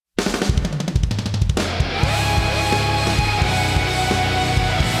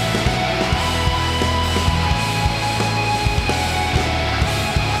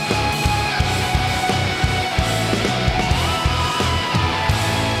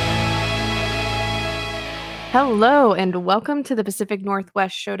Hello, and welcome to the Pacific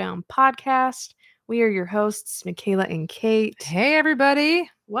Northwest Showdown podcast. We are your hosts, Michaela and Kate. Hey, everybody.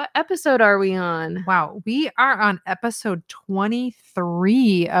 What episode are we on? Wow, we are on episode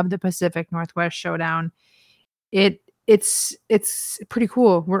 23 of the Pacific Northwest Showdown. It's pretty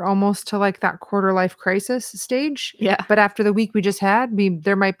cool. We're almost to like that quarter life crisis stage. Yeah. But after the week we just had,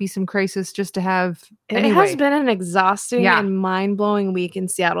 there might be some crisis just to have It has been an exhausting Yeah. and mind-blowing week in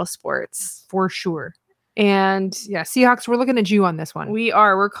Seattle sports. For sure. And Yeah, Seahawks, we're looking at you on this one.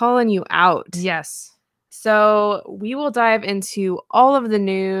 we're calling you out. Yes. So we will dive into all of the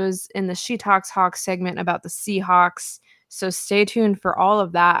news in the She Talks Hawks segment about the Seahawks. So stay tuned for all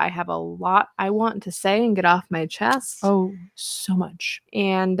of that. I have a lot I want to say and get off my chest. Oh, so much.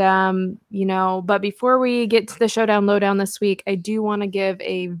 And, but before we get to the Showdown Lowdown this week, I do want to give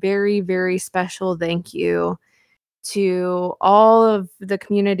a very, very special thank you to all of the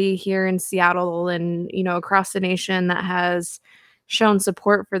community here in Seattle and, across the nation that has shown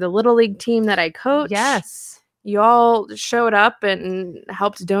support for the Little League team that I coach. Yes. You all showed up and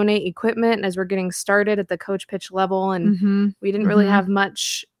helped donate equipment as we're getting started at the coach pitch level. And we didn't really have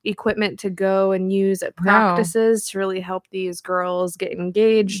much equipment to go and use at practices to really help these girls get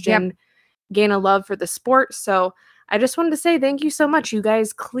engaged and gain a love for the sport. So I just wanted to say thank you so much. You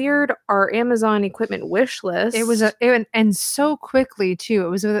guys cleared our Amazon equipment wish list. It was and so quickly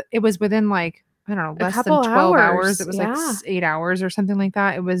too. It was within like, I don't know, less than 12 hours. It was like 8 hours or something like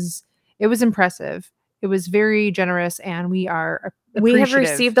that. It was impressive. It was very generous, and we are appreciative. We have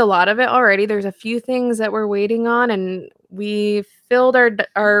received a lot of it already. There's a few things that we're waiting on, and we filled our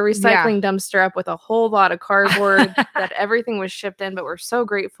recycling dumpster up with a whole lot of cardboard that everything was shipped in, but we're so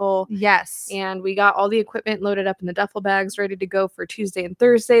grateful. Yes. And we got all the equipment loaded up in the duffel bags, ready to go for Tuesday and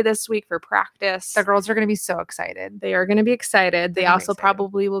Thursday this week for practice. The girls are going to be so excited. They are going to be excited. They also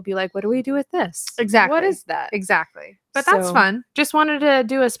probably will be like, what do we do with this? Exactly. What is that? Exactly. But that's fun. Just wanted to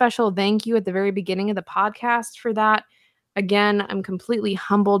do a special thank you at the very beginning of the podcast for that. Again, I'm completely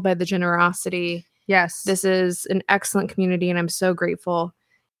humbled by the generosity. Yes. This is an excellent community, and I'm so grateful.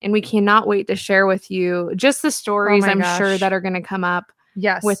 And we cannot wait to share with you just the stories sure that are going to come up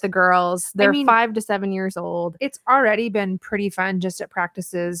with the girls. They're 5 to 7 years old. It's already been pretty fun just at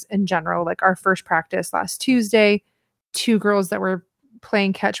practices in general. Like our first practice last Tuesday, 2 girls that were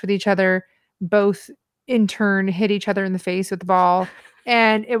playing catch with each other, both in turn hit each other in the face with the ball.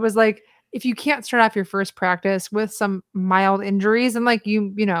 And it was like, if you can't start off your first practice with some mild injuries and like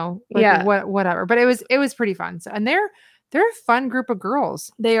whatever. But it was pretty fun. So, and they're a fun group of girls.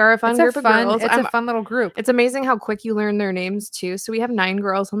 They are a fun group of girls. It's a fun little group. It's amazing how quick you learn their names too. So we have 9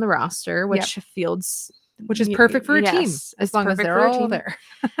 girls on the roster, which is perfect for a team as long as they're all there.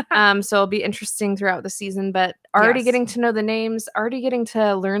 So it'll be interesting throughout the season, but already getting to know the names, already getting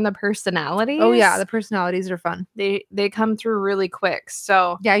to learn the personalities. Oh yeah, the personalities are fun. They come through really quick.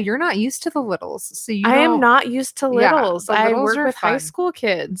 So yeah, you're not used to the littles. So I am not used to littles. Yeah, I work with high school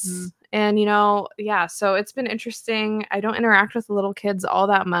kids. And, so it's been interesting. I don't interact with little kids all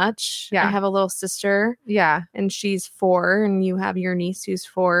that much. Yeah. I have a little sister. Yeah. And she's 4, and you have your niece who's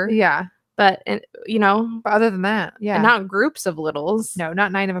 4. Yeah. But, but other than that, and not groups of littles. No,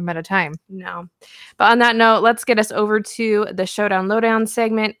 not 9 of them at a time. No. But on that note, let's get us over to the Showdown Lowdown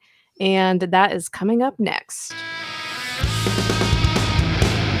segment. And that is coming up next.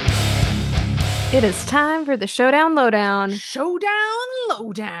 It is time for the Showdown Lowdown. Showdown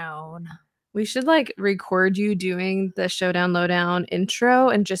Lowdown. We should record you doing the Showdown Lowdown intro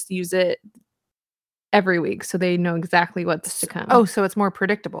and just use it every week so they know exactly what's to come. Oh, so it's more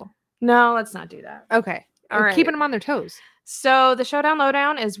predictable. No, let's not do that. Okay. All right. Keeping them on their toes. So the Showdown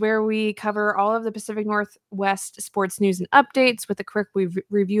Lowdown is where we cover all of the Pacific Northwest sports news and updates with a quick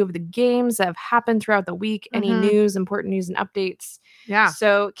review of the games that have happened throughout the week, any news, important news and updates. Yeah.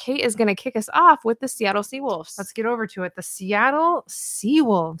 So Kate is going to kick us off with the Seattle Seawolves. Let's get over to it. The Seattle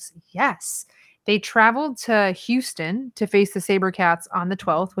Seawolves. Yes. They traveled to Houston to face the SaberCats on the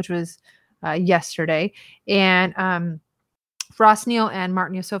 12th, which was yesterday. And Ross Neal and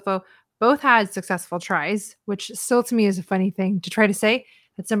Martin Yosofo both had successful tries, which still to me is a funny thing to try to say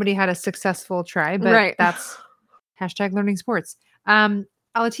that somebody had a successful try, but that's #learning sports.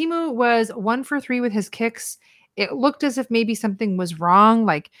 Alatimu was 1 for 3 with his kicks. It looked as if maybe something was wrong.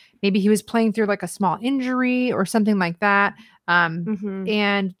 Like maybe he was playing through like a small injury or something like that.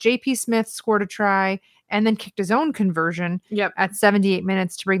 And JP Smith scored a try and then kicked his own conversion at 78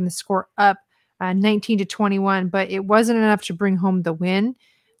 minutes to bring the score up 19-21, but it wasn't enough to bring home the win.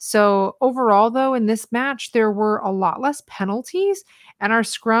 So overall, though, in this match, there were a lot less penalties and our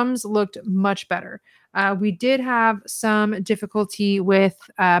scrums looked much better. We did have some difficulty with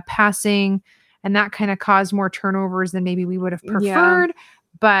passing and that kind of caused more turnovers than maybe we would have preferred. Yeah.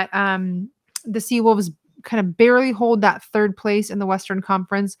 But the Seawolves kind of barely hold that third place in the Western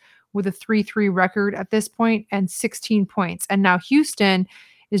Conference with a 3-3 record at this point and 16 points. And now Houston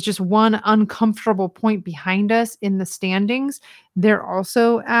is just one uncomfortable point behind us in the standings. They're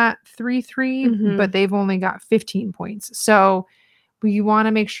also at 3-3, but they've only got 15 points. So we want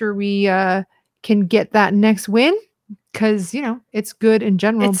to make sure we can get that next win because, it's good in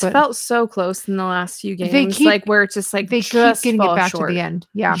general. It's but felt so close in the last few games, where it's just like they just keep getting it back short. to the end.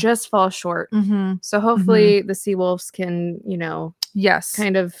 Yeah. Just fall short. So hopefully the Seawolves can, yes,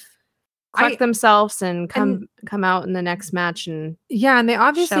 kind of collect themselves and come out in the next match and they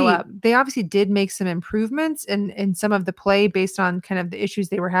obviously did make some improvements in some of the play based on kind of the issues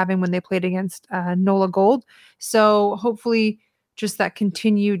they were having when they played against NOLA Gold. So hopefully just that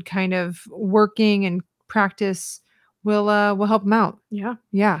continued kind of working and practice will help them out.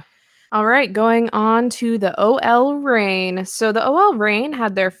 Yeah. All right, going on to the OL Reign. So the OL Reign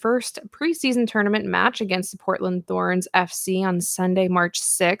had their first preseason tournament match against the Portland Thorns FC on Sunday, March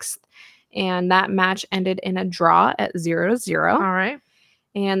 6th. And that match ended in a draw at 0-0. All right.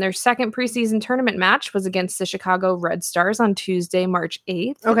 And their second preseason tournament match was against the Chicago Red Stars on Tuesday, March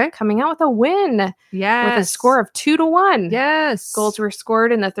 8th. Okay. Coming out with a win. Yes. With a score of 2-1. Yes. Goals were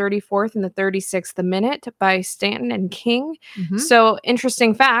scored in the 34th and the 36th minute by Stanton and King. So,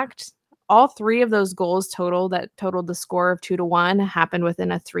 interesting fact, all three of those goals totaled the score of 2-1 happened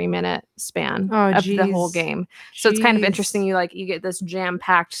within a 3-minute span of the whole game. So it's kind of interesting. You get this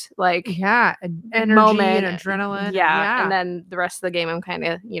jam-packed energy moment and adrenaline. Yeah. And then the rest of the game, I'm kind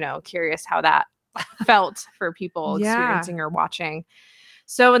of, curious how that felt for people experiencing or watching.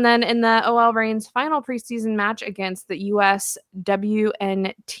 So, and then in the OL Reign's final preseason match against the US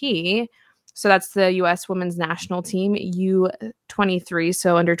WNT, so that's the U.S. women's national team, U23,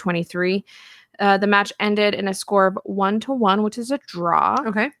 so under 23. The match ended in a score of 1-1, which is a draw.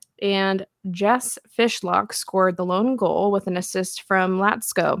 Okay. And Jess Fishlock scored the lone goal with an assist from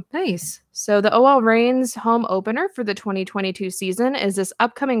Latsko. Nice. So the OL Reign's home opener for the 2022 season is this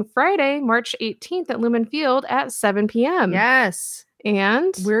upcoming Friday, March 18th at Lumen Field at 7 p.m. Yes.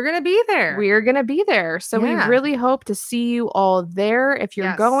 And we're going to be there. So we really hope to see you all there. If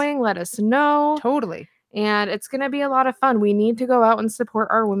you're going, let us know. Totally. And it's going to be a lot of fun. We need to go out and support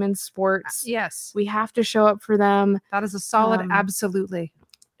our women's sports. Yes. We have to show up for them. That is a solid absolutely.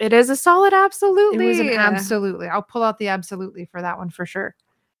 It is a solid absolutely. It was an absolutely. I'll pull out the absolutely for that one for sure.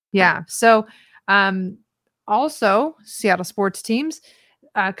 Yeah. So also Seattle sports teams,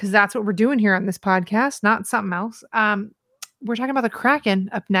 because that's what we're doing here on this podcast, not something else. We're talking about the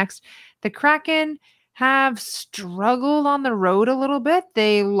Kraken up next. The Kraken have struggled on the road a little bit.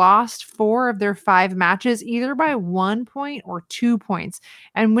 They lost 4 of their 5 matches, either by 1 point or 2 points.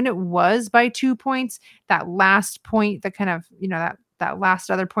 And when it was by 2 points, that last point, that kind of, that last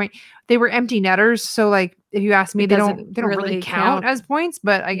other point, they were empty netters. So like, if you ask me, they don't really count as points,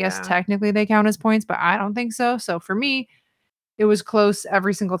 but I guess technically they count as points, but I don't think so. So for me, it was close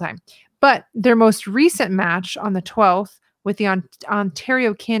every single time. But their most recent match on the 12th, with the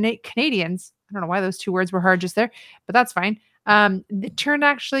Ontario Canadians. I don't know why those 2 words were hard just there, but that's fine. It turned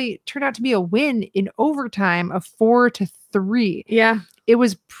out to be a win in overtime of 4-3. Yeah. It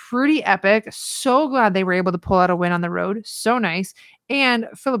was pretty epic. So glad they were able to pull out a win on the road. So nice. And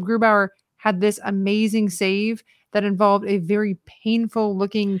Philip Grubauer had this amazing save that involved a very painful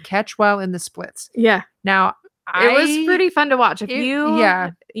looking catch while in the splits. Yeah. Now, it was pretty fun to watch. If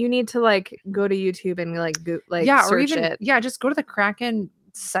you need to go to YouTube and search or even, it. Yeah, just go to the Kraken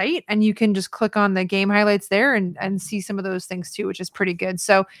site and you can just click on the game highlights there and see some of those things too, which is pretty good.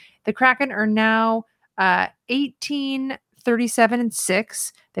 So the Kraken are now 18, 37 and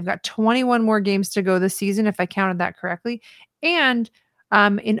 6. They've got 21 more games to go this season, if I counted that correctly. And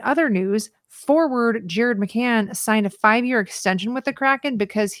in other news, forward Jared McCann signed a 5-year extension with the Kraken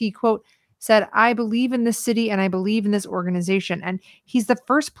because he, quote, said, "I believe in this city and I believe in this organization." And he's the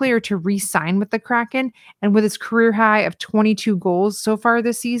first player to re-sign with the Kraken. And with his career high of 22 goals so far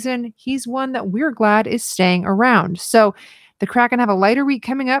this season, he's one that we're glad is staying around. So the Kraken have a lighter week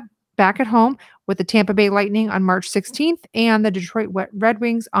coming up back at home with the Tampa Bay Lightning on March 16th and the Detroit Red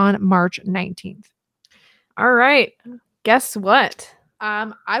Wings on March 19th. All right. Guess what?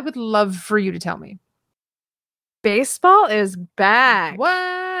 I would love for you to tell me. Baseball is back.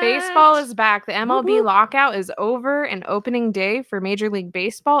 What? Baseball is back. The MLB lockout is over, and opening day for Major League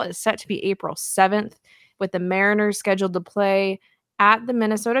Baseball is set to be April 7th, with the Mariners scheduled to play at the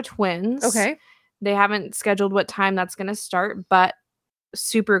Minnesota Twins. Okay. They haven't scheduled what time that's going to start, but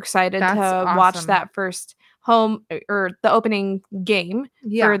super excited to watch that first home or the opening game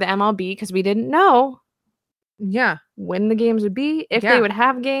for the MLB because we didn't know when the games would be, if they would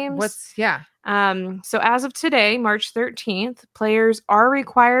have games. So as of today, March 13th, players are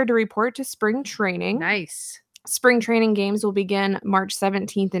required to report to spring training. Nice. Spring training games will begin March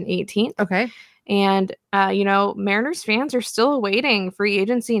 17th and 18th. Okay. And, Mariners fans are still awaiting free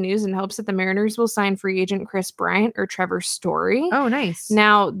agency news in hopes that the Mariners will sign free agent Kris Bryant or Trevor Story. Oh, nice.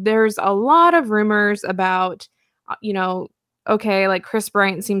 Now, there's a lot of rumors about, like Kris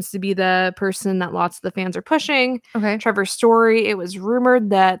Bryant seems to be the person that lots of the fans are pushing. Okay. Trevor Story, it was rumored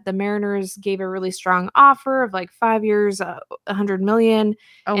that the Mariners gave a really strong offer of like 5 years, $100 million,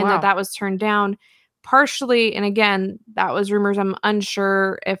 that was turned down. Partially, and again, that was rumors. I'm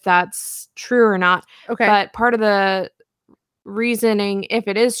unsure if that's true or not. Okay. But part of the reasoning, if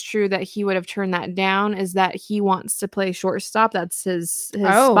it is true that he would have turned that down, is that he wants to play shortstop. That's his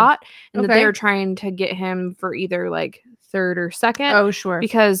spot. And that they're trying to get him for either like third or second. Oh, sure.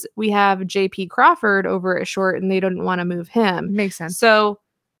 Because we have JP Crawford over at short and they don't want to move him. Makes sense. So,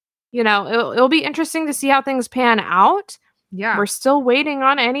 it'll be interesting to see how things pan out. Yeah. We're still waiting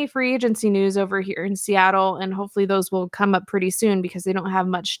on any free agency news over here in Seattle, and hopefully those will come up pretty soon because they don't have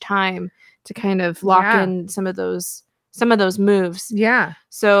much time to kind of lock in some of those moves. Yeah.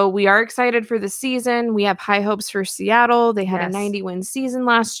 So we are excited for the season. We have high hopes for Seattle. They had a 90-win season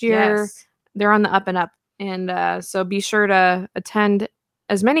last year. Yes. They're on the up and up. And so be sure to attend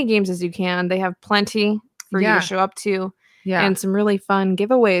as many games as you can. They have plenty for you to show up to. Yeah. And some really fun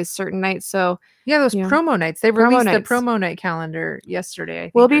giveaways certain nights. So those promo nights. They released the promo night calendar yesterday. I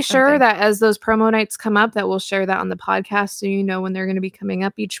think, we'll be sure that as those promo nights come up, that we'll share that on the podcast so when they're going to be coming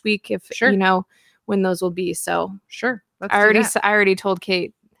up each week. If when those will be. So sure. I already told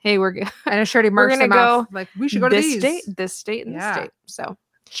Kate, hey, we're and I already marked them off. Like we should go to this state, and this state. So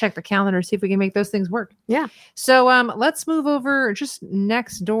check the calendar, see if we can make those things work. Yeah. So let's move over just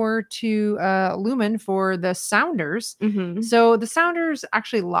next door to Lumen for the Sounders. Mm-hmm. So the Sounders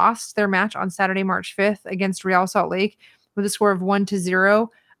actually lost their match on Saturday, March 5th against Real Salt Lake with a score of 1-0.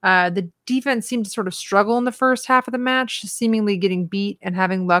 The defense seemed to sort of struggle in the first half of the match, seemingly getting beat and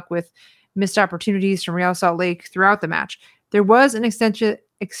having luck with missed opportunities from Real Salt Lake throughout the match. There was an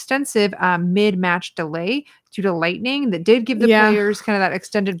extensive mid-match delay due to lightning that did give the players kind of that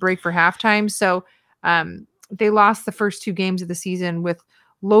extended break for halftime. So they lost the first two games of the season with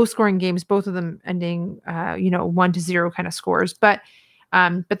low-scoring games, both of them ending 1-0 kind of scores. But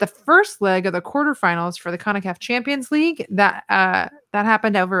the first leg of the quarterfinals for the CONCACAF Champions League that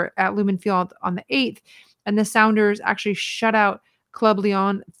happened over at Lumen Field on the 8th, and the Sounders actually shut out Club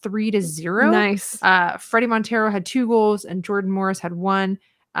Leon 3-0. Nice. Freddie Montero had 2 goals and Jordan Morris had 1.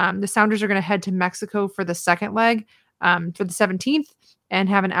 The Sounders are going to head to Mexico for the second leg for the 17th and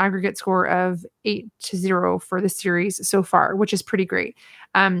have an aggregate score of 8-0 for the series so far, which is pretty great.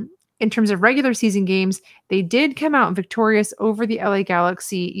 In terms of regular season games, they did come out victorious over the LA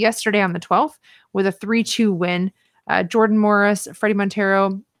Galaxy yesterday on the 12th with a 3-2 win. Jordan Morris, Freddie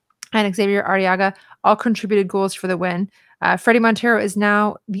Montero, and Xavier Arriaga all contributed goals for the win. Freddie Montero is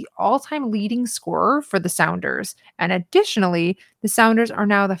now the all-time leading scorer for the Sounders. And additionally, the Sounders are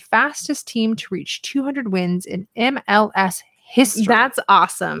now the fastest team to reach 200 wins in MLS history. That's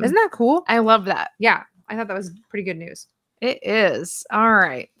awesome. Isn't that cool? I love that. Yeah, I thought that was pretty good news. It is. All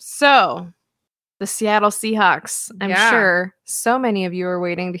right. So the Seattle Seahawks. I'm sure so many of you are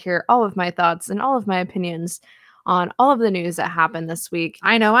waiting to hear all of my thoughts and all of my opinions on all of the news that happened this week.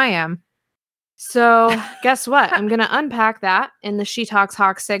 I know I am. So guess what? I'm going to unpack that in the She Talks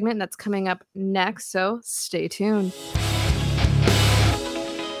Hawks segment that's coming up next. So stay tuned.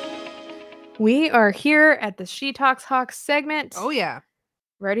 We are here at the She Talks Hawks segment. Oh, yeah.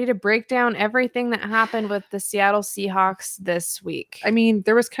 Ready to break down everything that happened with the Seattle Seahawks this week. I mean,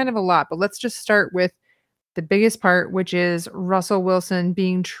 there was kind of a lot, but let's just start with the biggest part, which is Russell Wilson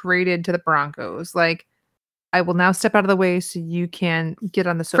being traded to the Broncos. Like, I will now step out of the way so you can get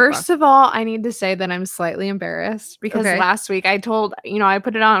on the soapbox. First of all, I need to say that I'm slightly embarrassed because last week I told, I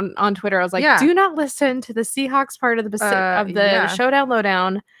put it on Twitter. I was like, do not listen to the Seahawks part of the Showdown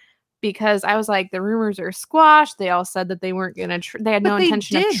Lowdown because I was like, the rumors are squashed. They all said that they weren't going to, they had no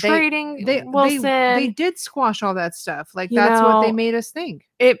intention of trading Wilson. They did squash all that stuff. Like, that's what they made us think.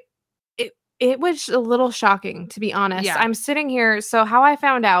 It was a little shocking, to be honest. Yeah. I'm sitting here. So how I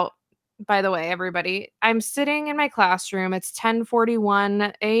found out, by the way, everybody, I'm sitting in my classroom. It's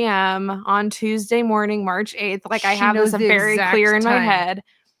 10:41 a.m. on Tuesday morning, March 8th. Like I have this very clear in my head.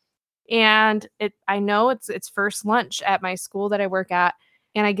 And I know it's first lunch at my school that I work at.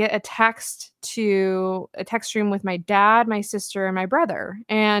 and I get a text stream with my dad, my sister, and my brother.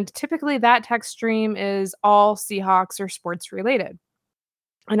 And typically that text stream is all Seahawks or sports related.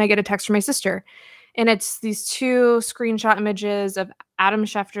 And I get a text from my sister, and it's these 2 screenshot images of Adam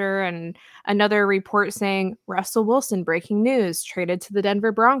Schefter and another report saying Russell Wilson, breaking news, traded to the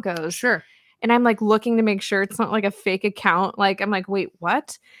Denver Broncos. Sure. And I'm like looking to make sure it's not like a fake account. Like, I'm like, wait,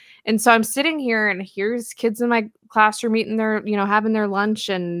 what? And so I'm sitting here, and here's kids in my classroom eating their, having their lunch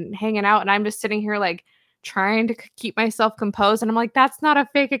and hanging out. And I'm just sitting here like trying to keep myself composed. And I'm like, that's not a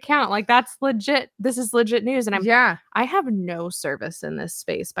fake account. Like, that's legit. This is legit news. And I have no service in this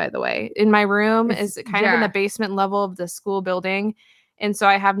space, by the way. In my room is kind of in the basement level of the school building. And so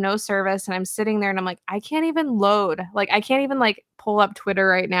I have no service, and I'm sitting there and I'm like, I can't even load. Like, I can't even like pull up Twitter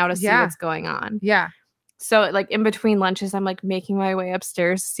right now to see what's going on. Yeah. So like in between lunches, I'm like making my way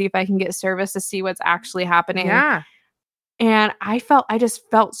upstairs to see if I can get service to see what's actually happening. Yeah. And I just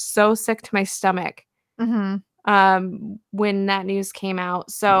felt so sick to my stomach when that news came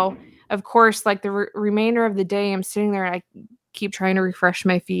out. So of course, like the remainder of the day, I'm sitting there and I keep trying to refresh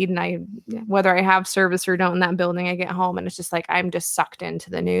my feed, and whether I have service or don't in that building, I get home and it's just like I'm just sucked into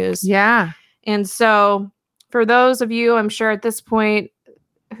the news. Yeah. And so for those of you, I'm sure at this point,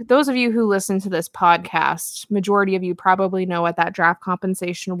 those of you who listen to this podcast, majority of you probably know what that draft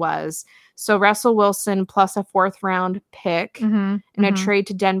compensation was. So Russell Wilson plus a 4th round pick in a trade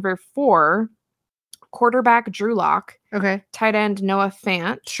to Denver for quarterback Drew Lock, tight end Noah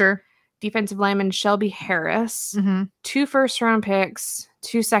Fant, defensive lineman Shelby Harris, 2 first-round picks,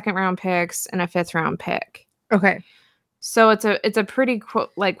 2 second-round picks, and a 5th round pick. Okay. So it's a pretty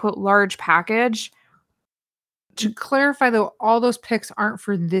quote large package. To clarify, though, all those picks aren't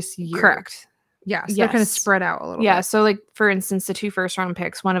for this year. Correct. Yeah, so they're kind of spread out a little bit. Yeah, so like, for instance, the 2 first-round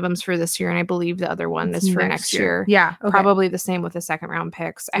picks, one of them's for this year, and I believe the other one is for next year. Yeah. Okay. Probably the same with the second-round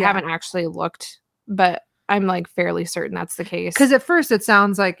picks. I haven't actually looked, but I'm like fairly certain that's the case. Because at first it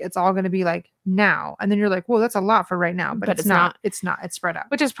sounds like it's all going to be like now, and then you're like, "Whoa, that's a lot for right now." But it's not. It's not. It's spread out.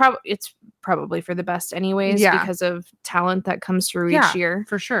 Which is probably for the best, anyways. Yeah. Because of talent that comes through each year,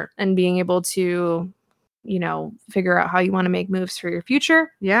 for sure, and being able to, figure out how you want to make moves for your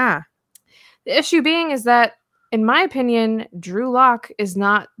future. Yeah. The issue being is that, in my opinion, Drew Lock is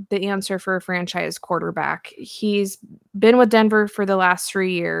not the answer for a franchise quarterback. He's been with Denver for the last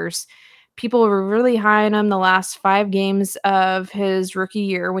 3 years. People were really high on him the last 5 games of his rookie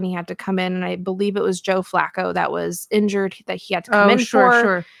year when he had to come in. And I believe it was Joe Flacco that was injured that he had to come in for.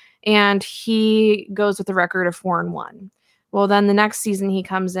 Sure. And he goes with a record of 4-1. Well, then the next season he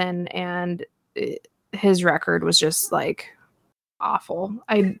comes in and his record was just like awful.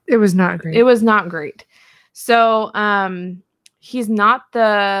 It was not great. It was not great. So he's not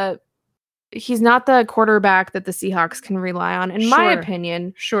the quarterback that the Seahawks can rely on, in my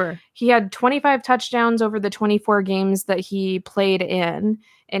opinion. Sure. He had 25 touchdowns over the 24 games that he played in,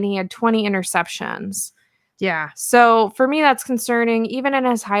 and he had 20 interceptions. Yeah. So for me, that's concerning. Even in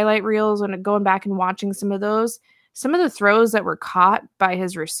his highlight reels, when going back and watching some of the throws that were caught by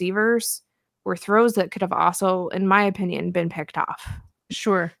his receivers were throws that could have also, in my opinion, been picked off.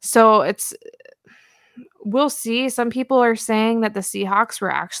 Sure. So we'll see. Some people are saying that the Seahawks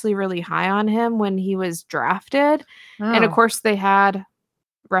were actually really high on him when he was drafted. Oh. And of course they had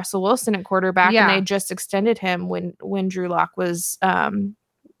Russell Wilson at quarterback, and they just extended him when Drew Lock was,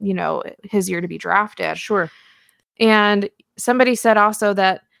 his year to be drafted. Sure. And somebody said also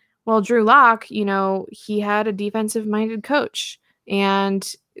that, well, Drew Lock, he had a defensive minded coach,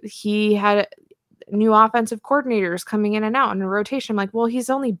 and he had new offensive coordinators coming in and out in a rotation. I'm like, well, he's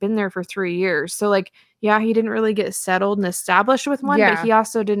only been there for 3 years. So like, yeah, he didn't really get settled and established with one, but he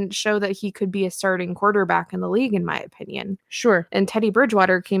also didn't show that he could be a starting quarterback in the league, in my opinion. Sure. And Teddy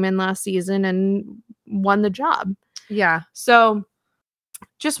Bridgewater came in last season and won the job. Yeah. So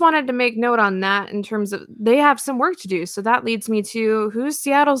just wanted to make note on that in terms of they have some work to do. So that leads me to, who's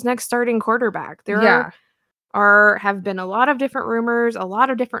Seattle's next starting quarterback? There have been a lot of different rumors, a lot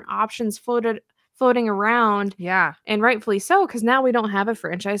of different options floating around. Yeah. And rightfully so, because now we don't have a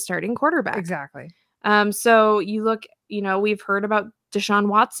franchise starting quarterback. Exactly. So you look, we've heard about Deshaun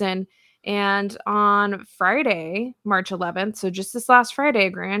Watson, and on Friday, March 11th, so just this last Friday, a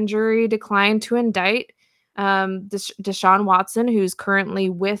grand jury declined to indict Deshaun Watson, who's currently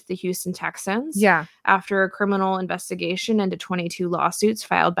with the Houston Texans. Yeah. After a criminal investigation into 22 lawsuits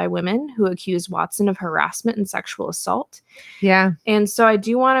filed by women who accused Watson of harassment and sexual assault. Yeah. And so I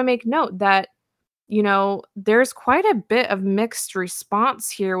do want to make note that, there's quite a bit of mixed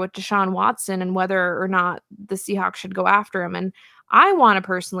response here with Deshaun Watson and whether or not the Seahawks should go after him. And I want to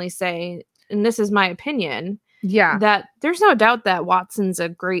personally say, and this is my opinion, Yeah. That there's no doubt that Watson's a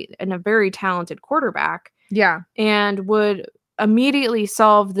great and a very talented quarterback. Yeah. And would immediately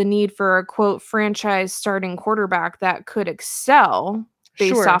solve the need for a, quote, franchise starting quarterback that could excel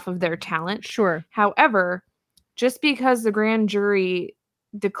based off of their talent. Sure. However, just because the grand jury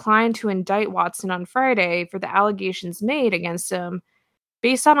declined to indict Watson on Friday for the allegations made against him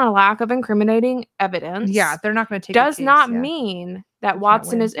based on a lack of incriminating evidence. Yeah, they're not going to take does not mean that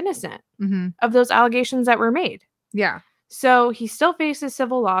Watson is innocent of those allegations that were made. Yeah. So he still faces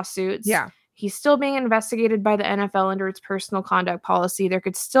civil lawsuits. Yeah. He's still being investigated by the NFL under its personal conduct policy. There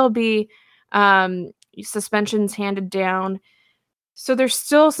could still be suspensions handed down. So there's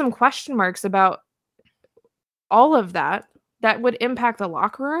still some question marks about all of that would impact the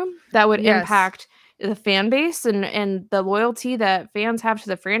locker room, that would impact the fan base and the loyalty that fans have to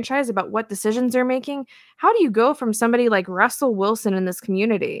the franchise about what decisions they're making. How do you go from somebody like Russell Wilson in this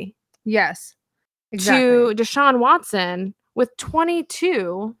community Yes, exactly. to Deshaun Watson with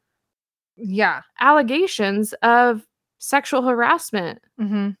 22 allegations of sexual harassment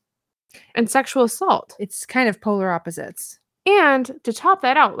and sexual assault? It's kind of polar opposites. And to top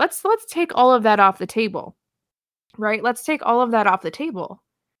that out, let's take all of that off the table, right? Let's take all of that off the table.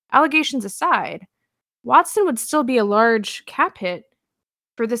 Allegations aside, Watson would still be a large cap hit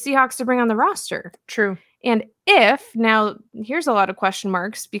for the Seahawks to bring on the roster. True. And now here's a lot of question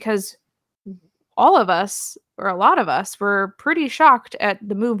marks, because all of us, or a lot of us, were pretty shocked at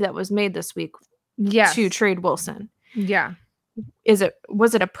the move that was made this week to trade Wilson. Yeah.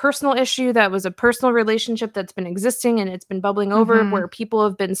 Was it a personal issue that was a personal relationship that's been existing and it's been bubbling over, where people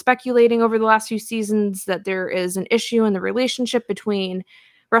have been speculating over the last few seasons that there is an issue in the relationship between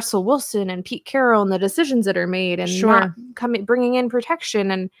Russell Wilson and Pete Carroll and the decisions that are made and not bringing in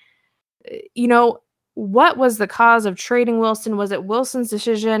protection? And, what was the cause of trading Wilson? Was it Wilson's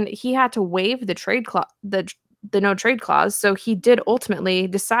decision? He had to waive the trade clause, the no trade clause. So he did ultimately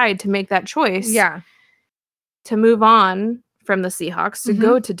decide to make that choice. Yeah. To move on from the Seahawks to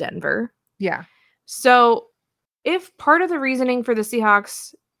go to Denver. Yeah. So if part of the reasoning for the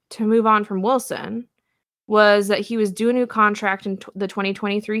Seahawks to move on from Wilson was that he was due a new contract in the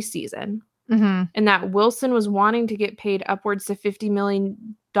 2023 season, and that Wilson was wanting to get paid upwards to $50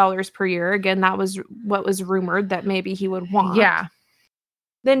 million per year. Again, that was what was rumored that maybe he would want. Yeah.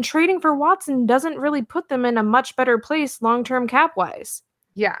 Then trading for Watson doesn't really put them in a much better place long-term cap-wise.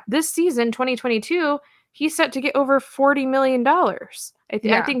 Yeah. This season, 2022, he's set to get over $40 million.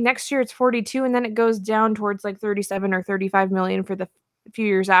 I think next year it's 42, and then it goes down towards like 37 or 35 million for the few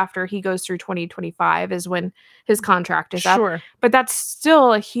years after he goes through 2025 is when his contract is up. But that's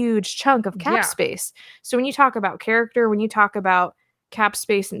still a huge chunk of cap space. So when you talk about character, when you talk about cap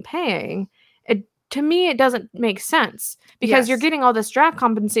space and paying, to me, it doesn't make sense, because you're getting all this draft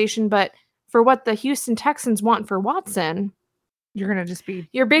compensation, but for what the Houston Texans want for Watson, you're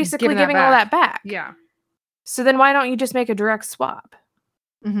basically giving all that back. Yeah. So then why don't you just make a direct swap?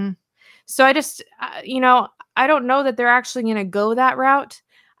 So I just, I don't know that they're actually going to go that route.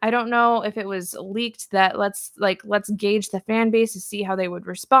 I don't know if it was leaked that let's gauge the fan base to see how they would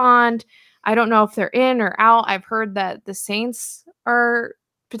respond. I don't know if they're in or out. I've heard that the Saints are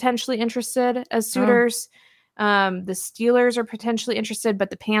potentially interested as suitors. The Steelers are potentially interested, but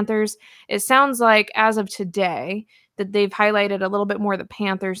the Panthers, it sounds like as of today that they've highlighted a little bit more the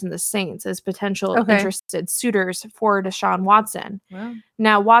Panthers and the Saints as potential interested suitors for Deshaun Watson. Wow.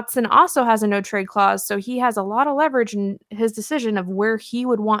 Now, Watson also has a no trade clause, so he has a lot of leverage in his decision of where he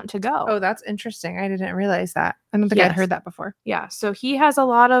would want to go. Oh, that's interesting. I didn't realize that. I don't think I'd heard that before. Yeah, so he has a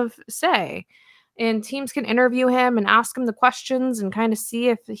lot of say, and teams can interview him and ask him the questions and kind of see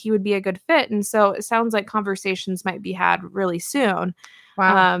if he would be a good fit. And so it sounds like conversations might be had really soon.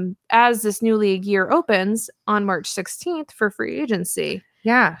 Wow. As this new league year opens on March 16th for free agency.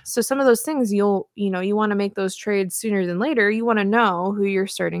 Yeah. So some of those things you want to make those trades sooner than later. You want to know who your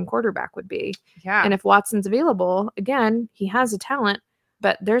starting quarterback would be. Yeah. And if Watson's available, again, he has a talent,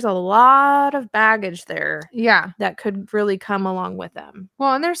 but there's a lot of baggage there. Yeah. That could really come along with them.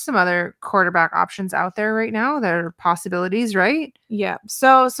 Well, and there's some other quarterback options out there right now that are possibilities, right? Yeah.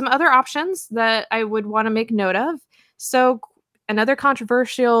 So some other options that I would want to make note of. So another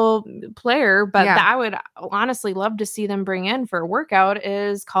controversial player, but that I would honestly love to see them bring in for a workout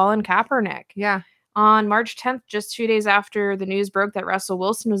is Colin Kaepernick. Yeah. On March 10th, just 2 days after the news broke that Russell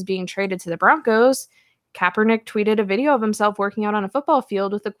Wilson was being traded to the Broncos, Kaepernick tweeted a video of himself working out on a football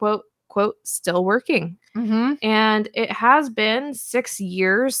field with the quote, still working. And it has been 6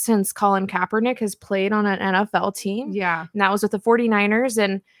 years since Colin Kaepernick has played on an NFL team. Yeah. And that was with the 49ers.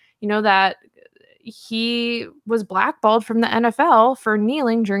 And you know that he was blackballed from the NFL for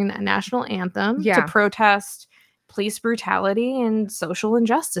kneeling during the national anthem to protest police brutality and social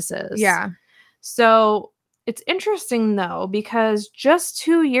injustices. Yeah. So it's interesting, though, because just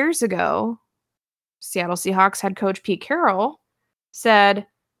 2 years ago, Seattle Seahawks head coach Pete Carroll said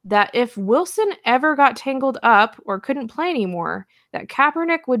that if Wilson ever got tangled up or couldn't play anymore, that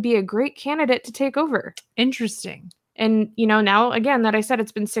Kaepernick would be a great candidate to take over. Interesting. And, now, again, that I said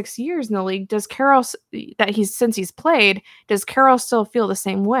it's been 6 years in the league, does Carroll, since he's played, does Carroll still feel the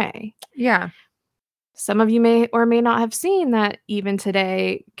same way? Yeah. Some of you may or may not have seen that even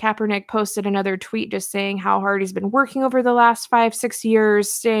today, Kaepernick posted another tweet just saying how hard he's been working over the last 5-6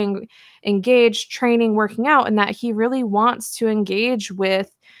 years, staying engaged, training, working out, and that he really wants to engage with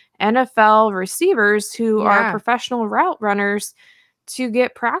NFL receivers who are professional route runners to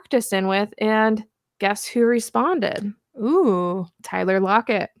get practice in with. And guess who responded? Ooh. Tyler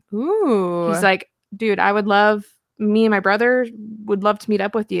Lockett. Ooh. He's like, dude, me and my brother would love to meet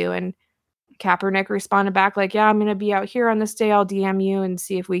up with you. And Kaepernick responded back like, yeah, I'm going to be out here on this day. I'll DM you and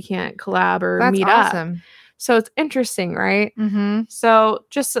see if we can't collab or meet up. So it's interesting, right? Mm-hmm. So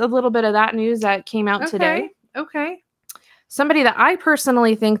just a little bit of that news that came out today. Okay. Somebody that I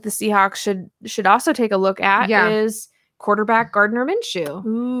personally think the Seahawks should also take a look at is quarterback Gardner Minshew.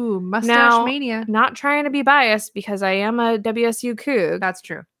 Ooh, mustache mania. Not trying to be biased because I am a WSU Coug. That's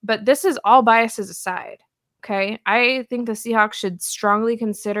true. But this is all biases aside. Okay, I think the Seahawks should strongly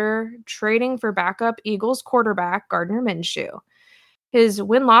consider trading for backup Eagles quarterback Gardner Minshew. His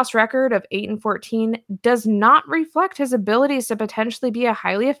win-loss record of 8-14 does not reflect his abilities to potentially be a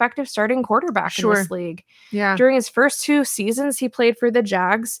highly effective starting quarterback in this league. Yeah. During his first 2 seasons he played for the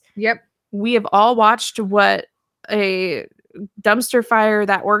Jags. Yep. We have all watched what a dumpster fire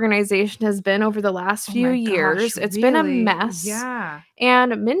that organization has been over the last few years. It's been a mess. Yeah.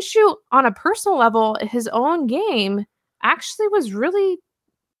 And Minshew, on a personal level, his own game actually was really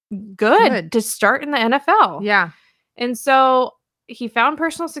good to start in the NFL. Yeah. And so he found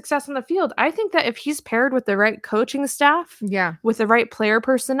personal success on the field. I think that if he's paired with the right coaching staff, with the right player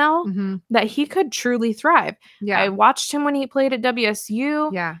personnel, that he could truly thrive. Yeah. I watched him when he played at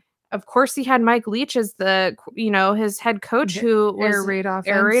WSU. Yeah. Of course, he had Mike Leach as his head coach, who was air raid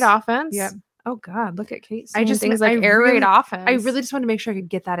offense. Yep. Oh God, look at Kate. I just things like air raid offense. I really just wanted to make sure I could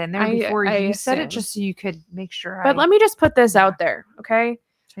get that in there before you said it, just so you could make sure. But let me just put this out there, okay?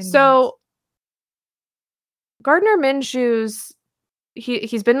 So Gardner Minshew's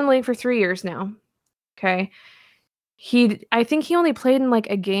he's been in the league for 3 years now. Okay. I think he only played in like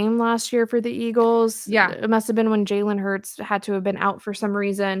a game last year for the Eagles. Yeah. It must have been when Jalen Hurts had to have been out for some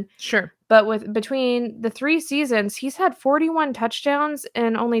reason. Sure. But between the 3 seasons, he's had 41 touchdowns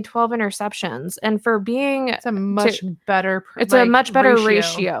and only 12 interceptions. And for being it's a much better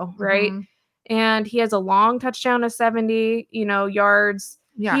ratio, right? And he has a long touchdown of 70, yards.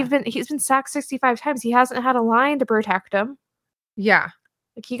 Yeah. He's been sacked 65 times. He hasn't had a line to protect him. Yeah.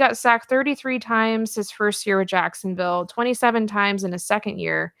 Like he got sacked 33 times his first year with Jacksonville, 27 times in his second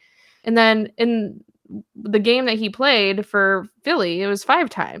year. And then in the game that he played for Philly, it was 5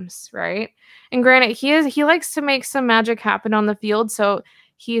 times, right? And granted, he likes to make some magic happen on the field, so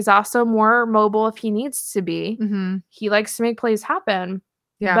he's also more mobile if he needs to be. He likes to make plays happen.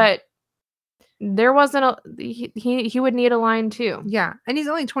 Yeah. But there wasn't he would need a line too. Yeah. And he's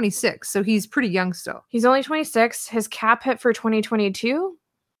only 26, so he's pretty young still. He's only 26. His cap hit for 2022,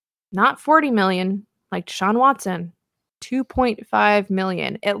 not 40 million like Deshaun Watson, 2.5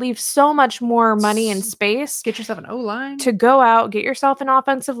 million. It leaves so much more money and space. Get yourself an O-line to go out, get yourself an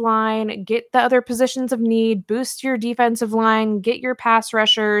offensive line, get the other positions of need, boost your defensive line, get your pass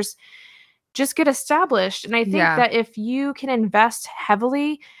rushers, just get established. And I think that if you can invest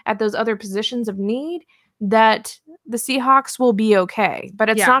heavily at those other positions of need, that the Seahawks will be okay. But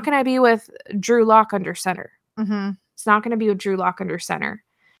it's not going to be with Drew Lock under center. It's not going to be with Drew Lock under center.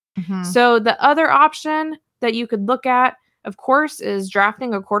 So the other option that you could look at, of course, is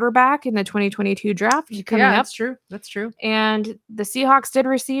drafting a quarterback in the 2022 draft coming up. That's true. And the Seahawks did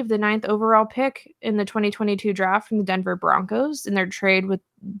receive the 9th overall pick in the 2022 draft from the Denver Broncos in their trade with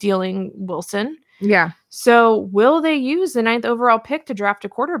dealing Wilson. Yeah. So will they use the 9th overall pick to draft a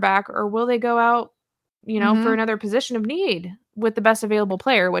quarterback, or will they go out, for another position of need with the best available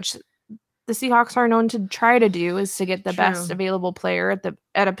player, which the Seahawks are known to try to do, is to get the best available player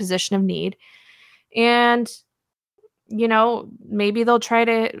at a position of need. And maybe they'll try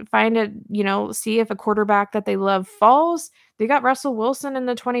to find see if a quarterback that they love falls. They got Russell Wilson in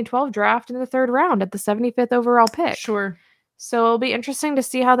the 2012 draft in the 3rd round at the 75th overall pick. Sure. So it'll be interesting to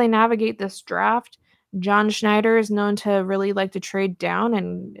see how they navigate this draft. John Schneider is known to really like to trade down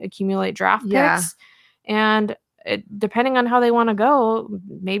and accumulate draft picks. And depending on how they want to go,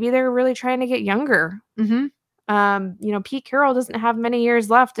 maybe they're really trying to get younger. Pete Carroll doesn't have many years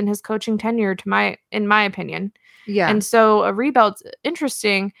left in his coaching tenure, in my opinion. Yeah. And so a rebuild's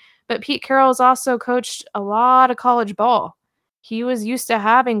interesting, but Pete Carroll's also coached a lot of college ball. He was used to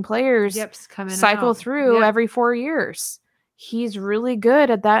having players cycle through every 4 years. He's really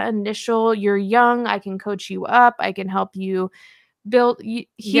good at that initial, you're young, I can coach you up, I can help you build.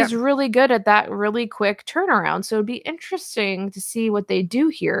 He's really good at that really quick turnaround. So it'd be interesting to see what they do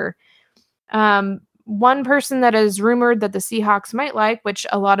here. One person that is rumored that the Seahawks might like, which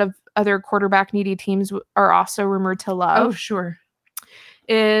a lot of other quarterback needy teams are also rumored to love. Oh, sure.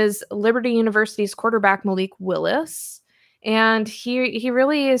 Is Liberty University's quarterback Malik Willis. And he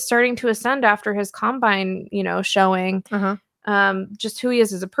really is starting to ascend after his combine, showing just who he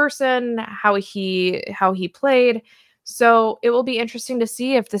is as a person, how he played. So it will be interesting to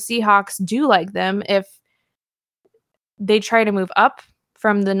see if the Seahawks do like them, if they try to move up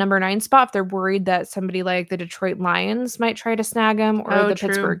from the number 9 spot, if they're worried that somebody like the Detroit Lions might try to snag him, or the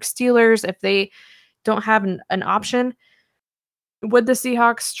Pittsburgh Steelers, if they don't have an option. Would the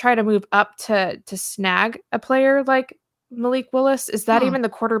Seahawks try to move up to snag a player like Malik Willis? Is that even the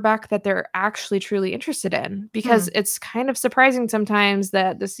quarterback that they're actually truly interested in? Because it's kind of surprising sometimes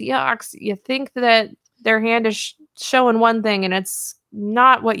that the Seahawks, you think that their hand is showing one thing and it's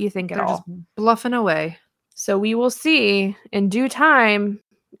not what you think at all. Just bluffing away. So we will see in due time,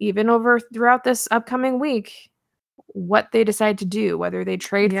 even throughout this upcoming week, what they decide to do, whether they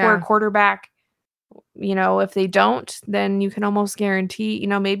trade for a quarterback. If they don't, then you can almost guarantee,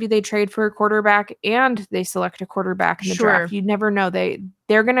 maybe they trade for a quarterback and they select a quarterback in the draft. You never know.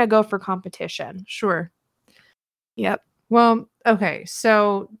 They're going to go for competition. Sure. Yep. Well, okay.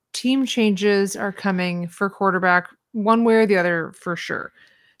 So team changes are coming for quarterback one way or the other for sure.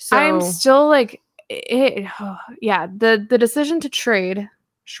 So I'm still like, the decision to trade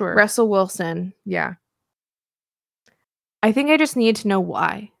Russell Wilson. Yeah. I think I just need to know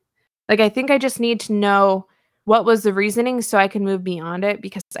why. I think I just need to know what was the reasoning so I can move beyond it,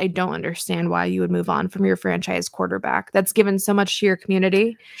 because I don't understand why you would move on from your franchise quarterback that's given so much to your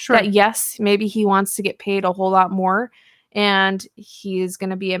community. That yes, maybe he wants to get paid a whole lot more and he's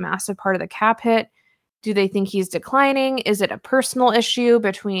going to be a massive part of the cap hit. Do they think he's declining? Is it a personal issue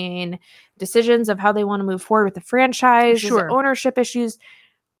between decisions of how they want to move forward with the franchise? Is it ownership issues?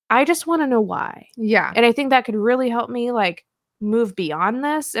 I just want to know why. Yeah. And I think that could really help me move beyond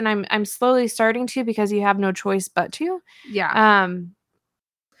this, and I'm slowly starting to, because you have no choice but to. Yeah.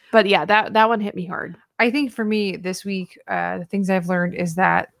 But yeah, that one hit me hard. I think for me this week, the things I've learned is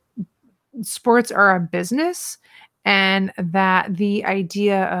that sports are a business, and that the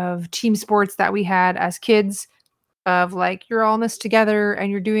idea of team sports that we had as kids, of you're all in this together and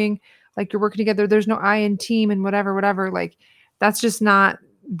you're doing you're working together, there's no I in team and whatever, that's just not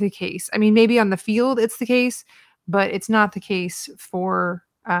the case. I mean, maybe on the field it's the case, but it's not the case for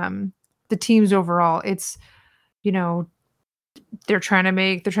the teams overall. It's, they're trying to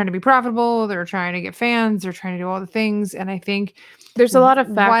be profitable. They're trying to get fans. They're trying to do all the things. And I think there's a lot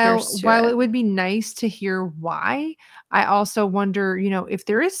of factors. While it would be nice to hear why, I also wonder, if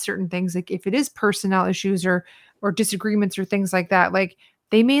there is certain things, if it is personnel issues or disagreements or things like that,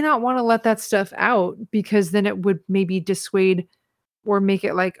 they may not want to let that stuff out, because then it would maybe dissuade or make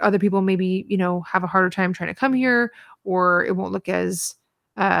it other people maybe, have a harder time trying to come here, or it won't look as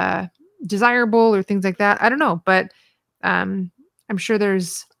desirable or things like that. I don't know. But I'm sure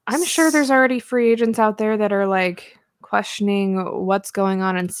there's already free agents out there that are questioning what's going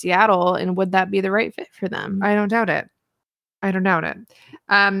on in Seattle and would that be the right fit for them. I don't doubt it.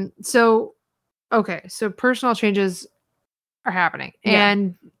 So personnel changes are happening. Yeah.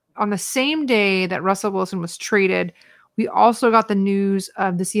 And on the same day that Russell Wilson was traded, we also got the news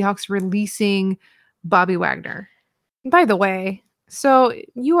of the Seahawks releasing Bobby Wagner. By the way, so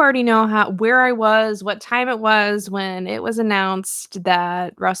you already know where I was, what time it was when it was announced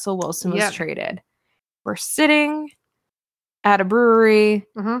that Russell Wilson was traded. We're sitting at a brewery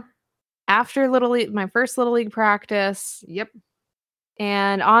after my first Little League practice. Yep.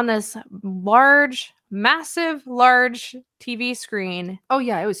 And on this massive large TV screen. Oh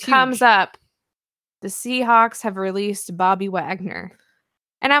yeah, it was huge. Comes up, the Seahawks have released Bobby Wagner.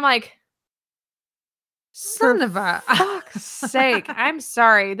 And I'm like, son of a fuck's sake. I'm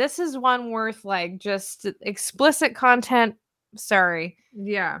sorry. This is one worth just explicit content. Sorry.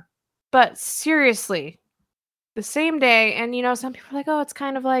 Yeah. But seriously, the same day, and some people are like, oh, it's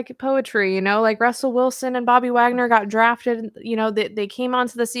kind of like poetry, Russell Wilson and Bobby Wagner got drafted, they came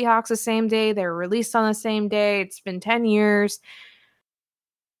onto the Seahawks the same day, they were released on the same day. It's been 10 years.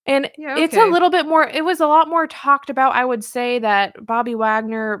 And Yeah, it's a okay. little bit more, it was a lot more talked about. I would say that Bobby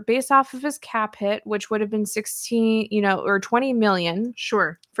Wagner, based off of his cap hit, which would have been 16, or 20 million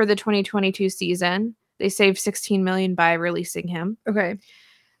Sure. for the 2022 season. They saved 16 million by releasing him. Okay.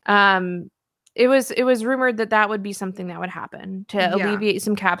 It was rumored that would be something that would happen to alleviate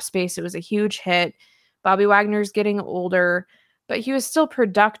some cap space. It was a huge hit. Bobby Wagner's getting older, but he was still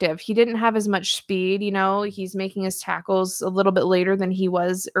productive. He didn't have as much speed, he's making his tackles a little bit later than he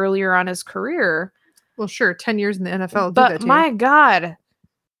was earlier on his career. Well, sure, 10 years in the NFL But do that to my you. God,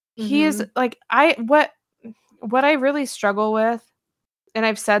 he is like, what I really struggle with, and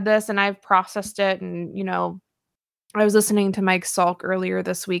I've said this and I've processed it, and I was listening to Mike Salk earlier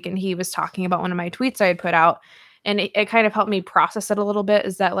this week, and he was talking about one of my tweets I had put out, and it kind of helped me process it a little bit,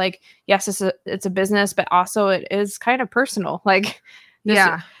 is that, like, yes, it's a business, but also it is kind of personal. Like,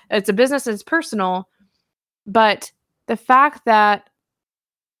 it's a business, it's personal, but the fact that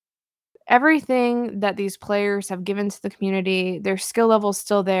everything that these players have given to the community, their skill level is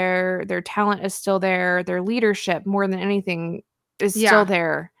still there, their talent is still there, their leadership, more than anything, is still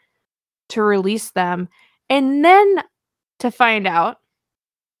there, to release them. And then to find out,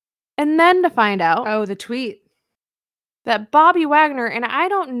 oh, the tweet, that Bobby Wagner, and I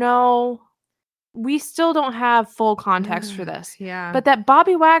don't know, we still don't have full context for this. But that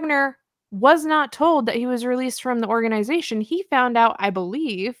Bobby Wagner was not told that he was released from the organization. He found out, I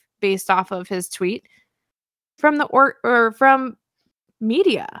believe, based off of his tweet, from from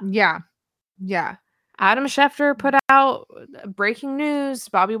media. Yeah. Adam Schefter put out breaking news,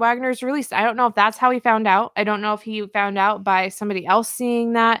 Bobby Wagner's released. I don't know if that's how he found out. I don't know if he found out by somebody else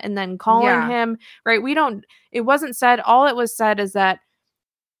seeing that and then calling him, right? It wasn't said. All it was said is that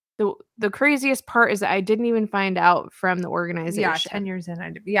the craziest part is that I didn't even find out from the organization. Yeah, 10 years in.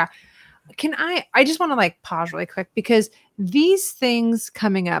 I just want to like pause really quick, because these things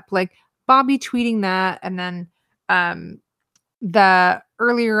coming up, like Bobby tweeting that, and then the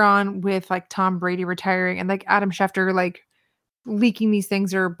earlier on with like Tom Brady retiring, and like Adam Schefter like leaking these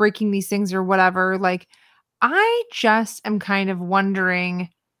things or breaking these things or whatever, like I just am kind of wondering,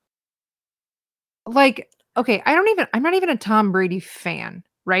 like, okay, I'm not even a Tom Brady fan,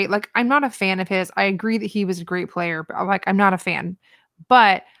 right? Like, I'm not a fan of his. I agree that he was a great player, but like, I'm not a fan.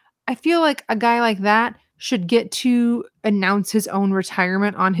 But I feel like a guy like that should get to announce his own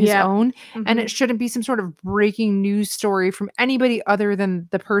retirement on his own. And it shouldn't be some sort of breaking news story from anybody other than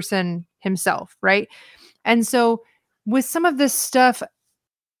the person himself, right? And so with some of this stuff,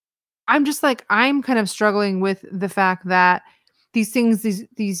 I'm just like, I'm kind of struggling with the fact that these things, these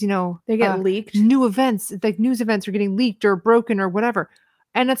they get leaked. New events, like news events are getting leaked or broken or whatever.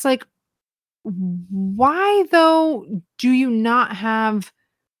 And it's like, why though do you not have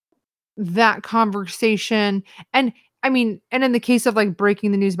that conversation? And I mean, and in the case of like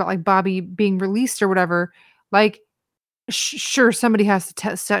breaking the news about like Bobby being released or whatever, like sure, somebody has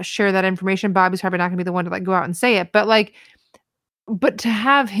to share that information. Bobby's probably not gonna be the one to like go out and say it, but like, but to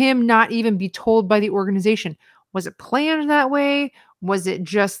have him not even be told by the organization, was it planned that way? Was it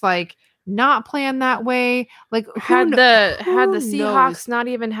just like not planned that way? Like, had the Seahawks not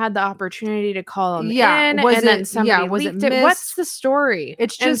even had the opportunity to call him in, then somebody leaked it? What's the story?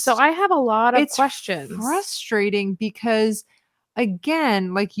 It's just, and so I have a lot of questions. Frustrating because,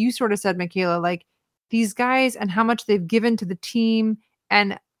 again, like you sort of said, Michaela, like these guys and how much they've given to the team,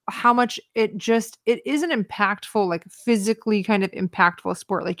 and how much it is an impactful, like physically kind of impactful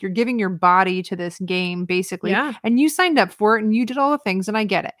sport. Like you're giving your body to this game basically, and you signed up for it and you did all the things, and I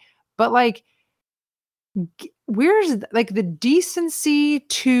get it. But like, where's like the decency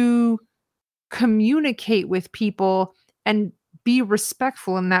to communicate with people and be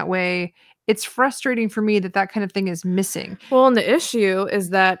respectful in that way? It's frustrating for me that kind of thing is missing. Well, and the issue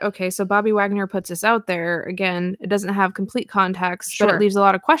is that, okay, so Bobby Wagner puts this out there. Again, it doesn't have complete context, but it leaves a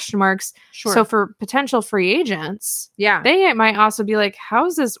lot of question marks. So for potential free agents, they might also be like,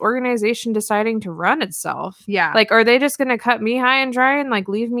 how's this organization deciding to run itself? Like, are they just going to cut me high and dry and like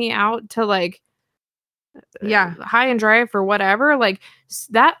leave me out to like high and dry for whatever? Like,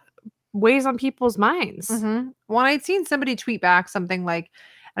 that weighs on people's minds. Well, I'd seen somebody tweet back something like,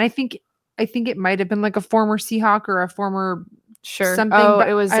 and I think it might have been like a former Seahawk or a former something. But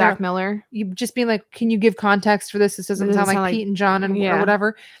it was Zach Miller. You just being like, can you give context for this? This doesn't sound like Pete and John and or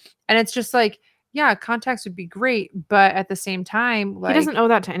whatever. And it's just like, yeah, context would be great, but at the same time, like, he doesn't owe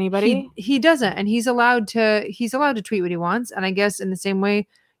that to anybody. He doesn't, and he's allowed to tweet what he wants. And I guess in the same way,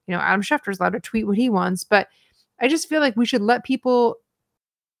 Adam Schefter's allowed to tweet what he wants. But I just feel like we should let people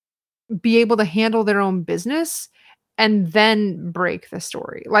be able to handle their own business and then break the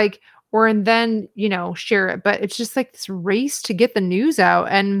story. Like, and then, share it. But it's just like this race to get the news out.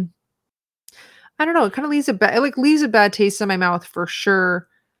 And I don't know, it kind of leaves a bad taste in my mouth for sure.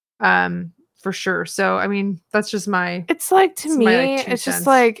 For sure. So, I mean, that's just it's like, to me, it's just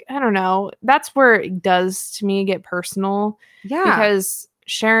like, I don't know. That's where it does to me get personal. Yeah. Because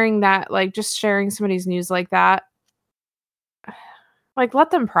sharing that, like just sharing somebody's news like that, like let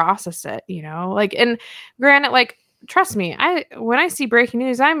them process it, like, and granted, like, trust me, when I see breaking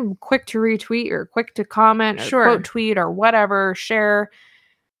news, I'm quick to retweet or quick to comment or quote tweet or whatever, share.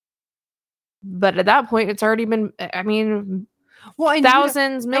 But at that point, it's already been, I mean,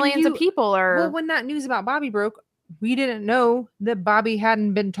 thousands, millions of people are. Well, when that news about Bobby broke, we didn't know that Bobby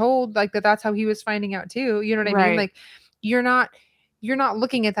hadn't been told, like that's how he was finding out too. You know what I mean? Like, you're not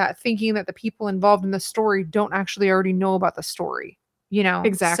looking at that thinking that the people involved in the story don't actually already know about the story.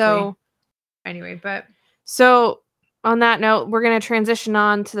 Exactly. So anyway, so on that note, we're going to transition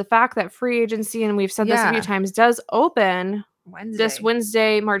on to the fact that free agency, and we've said this a few times, does open this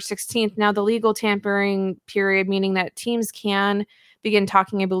Wednesday, March 16th. Now, the legal tampering period, meaning that teams can begin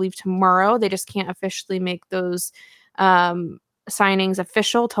talking, I believe, tomorrow. They just can't officially make those signings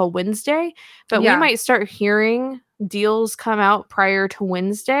official till Wednesday. But we might start hearing deals come out prior to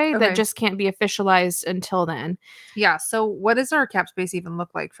Wednesday that just can't be officialized until then. Yeah. So what does our cap space even look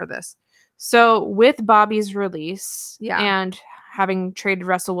like for this? So with Bobby's release and having traded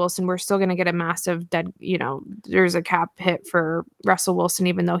Russell Wilson, we're still going to get a massive there's a cap hit for Russell Wilson,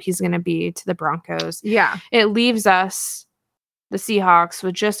 even though he's going to be to the Broncos. Yeah. It leaves us, the Seahawks,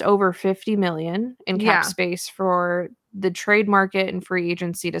 with just over $50 million in cap space for the trade market and free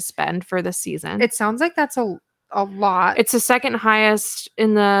agency to spend for the season. It sounds like that's a lot. It's the second highest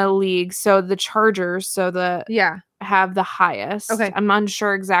in the league. So the Chargers, have the highest. Okay. I'm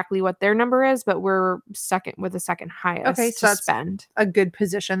unsure exactly what their number is, but we're second with the second highest so to spend. A good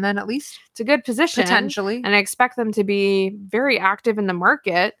position then, at least. It's a good position. Potentially. And I expect them to be very active in the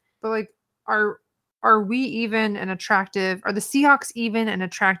market. But like, are we even are the Seahawks even an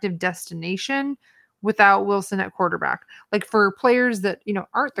attractive destination without Wilson at quarterback? Like, for players that,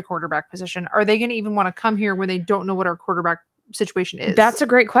 aren't the quarterback position, are they going to even want to come here when they don't know what our quarterback situation is? That's a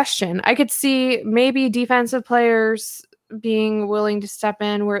great question. I could see maybe defensive players being willing to step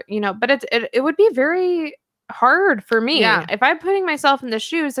in where, but it would be very hard for me. Yeah. If I'm putting myself in the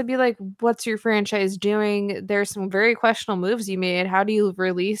shoes, I'd be like, what's your franchise doing? There's some very questionable moves you made. How do you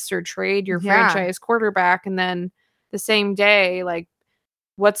release or trade your franchise quarterback? And then the same day, like,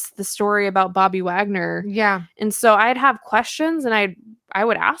 what's the story about Bobby Wagner? Yeah. And so I'd have questions and I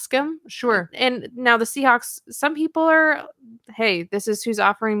would ask him. Sure. And now the Seahawks, some people are, hey, this is who's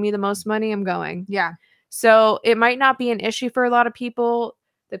offering me the most money, I'm going. Yeah. So it might not be an issue for a lot of people.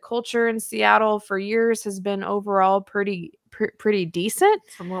 The culture in Seattle for years has been overall pretty decent.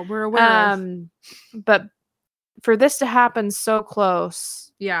 From what we're aware of. But for this to happen so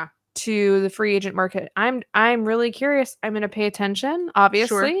close. Yeah. To the free agent market, I'm really curious. I'm going to pay attention,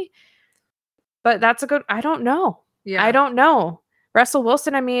 obviously. Sure. But I don't know. Yeah. I don't know. Russell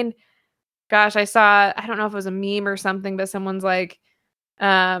Wilson, I mean, gosh, I don't know if it was a meme or something, but someone's like,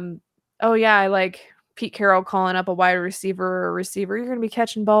 oh yeah, I like Pete Carroll calling up a wide receiver or a receiver. You're going to be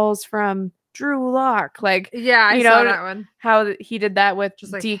catching balls from Drew Lock. Like, yeah, I saw that one. How he did that with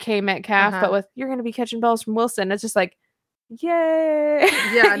just like, DK Metcalf, but with, you're going to be catching balls from Wilson. It's just like, yay.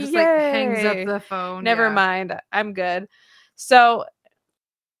 Yeah, just like hangs up the phone. Never mind. I'm good. So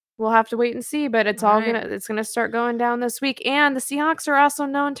we'll have to wait and see, but it's it's gonna start going down this week. And the Seahawks are also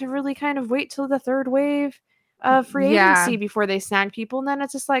known to really kind of wait till the third wave of free agency before they snag people. And then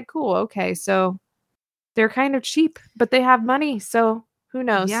it's just like, cool, okay. So they're kind of cheap, but they have money. So who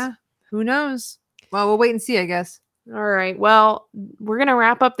knows? Yeah. Who knows? Well, we'll wait and see, I guess. All right. Well, we're going to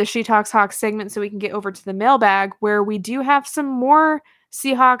wrap up the She Talks Hawks segment so we can get over to the mailbag, where we do have some more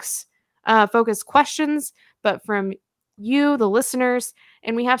Seahawks focused questions, but from you, the listeners.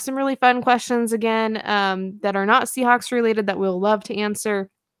 And we have some really fun questions again that are not Seahawks related that we'll love to answer.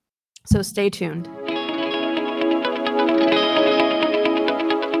 So stay tuned.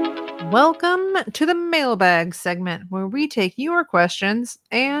 Welcome to the mailbag segment, where we take your questions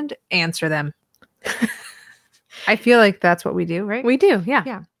and answer them. I feel like that's what we do, right? We do, yeah.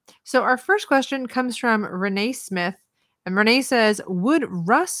 Yeah. So our first question comes from Renee Smith. And Renee says, would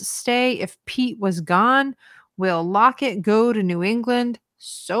Russ stay if Pete was gone? Will Lockett go to New England?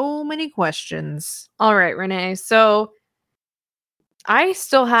 So many questions. All right, Renee. So I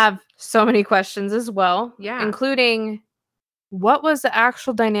still have so many questions as well. Yeah. Including, what was the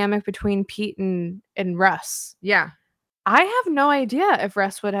actual dynamic between Pete and Russ? Yeah. I have no idea if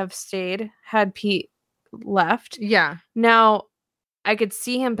Russ would have stayed had Pete left. Yeah. Now, I could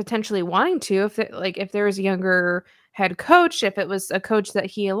see him potentially wanting to if there was a younger head coach, if it was a coach that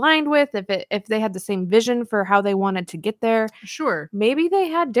he aligned with, if they had the same vision for how they wanted to get there. Sure. Maybe they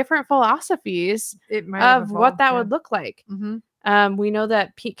had different philosophies of what that would look like. We know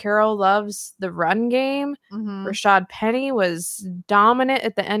that Pete Carroll loves the run game. Rashad Penny was dominant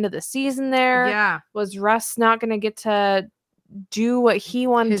at the end of the season there. Yeah. Was Russ not going to get to do what he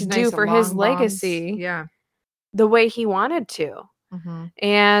wanted to do for his legacy? Yeah. The way he wanted to.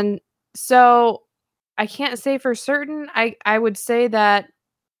 And so I can't say for certain. I would say that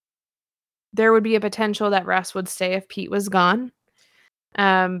there would be a potential that Russ would stay if Pete was gone.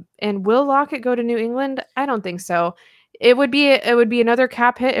 And will Lockett go to New England? I don't think so. It would be another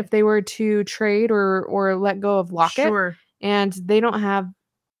cap hit if they were to trade or let go of Lockett. Sure. And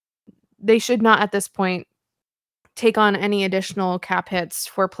they should not at this point take on any additional cap hits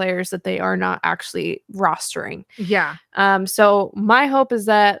for players that they are not actually rostering. Yeah. So my hope is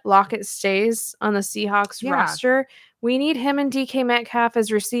that Lockett stays on the Seahawks roster. We need him and DK Metcalf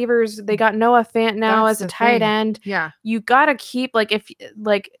as receivers. They got Noah Fant now as a tight end. Yeah. You got to keep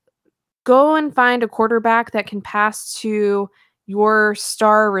go and find a quarterback that can pass to your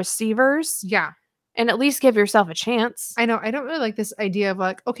star receivers. Yeah. And at least give yourself a chance. I know. I don't really like this idea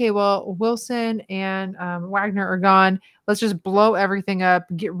of okay, well, Wilson and Wagner are gone. Let's just blow everything up,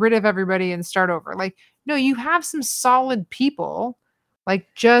 get rid of everybody and start over. No, you have some solid people.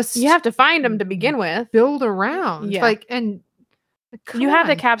 You have to find them to begin with. Build around. Yeah. And you have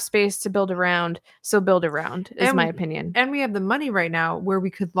the cap space to build around. So build around is my opinion. And we have the money right now where we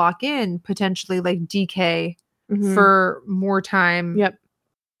could lock in potentially DK for more time. Yep.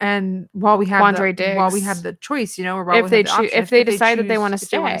 And while we have the choice, or if they decide that they want to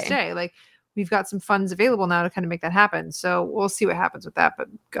stay, we've got some funds available now to kind of make that happen. So we'll see what happens with that. But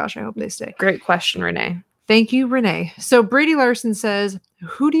gosh, I hope they stay. Great question, Renee. Thank you, Renee. So Brady Larson says,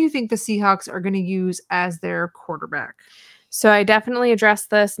 who do you think the Seahawks are going to use as their quarterback? So I definitely addressed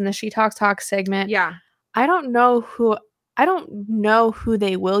this in the She Talks Talk segment. Yeah. I don't know who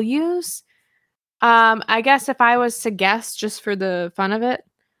they will use. I guess if I was to guess just for the fun of it,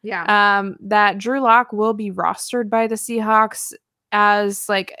 that Drew Lock will be rostered by the Seahawks as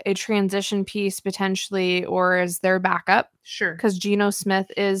a transition piece potentially, or as their backup. Sure. Because Geno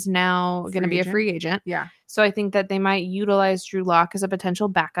Smith is now going to be a free agent. Yeah. So I think that they might utilize Drew Lock as a potential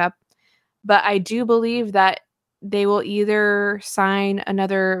backup. But I do believe that they will either sign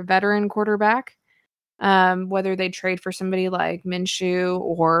another veteran quarterback, whether they trade for somebody like Minshew,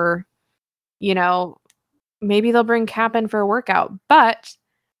 or, maybe they'll bring Cap in for a workout. But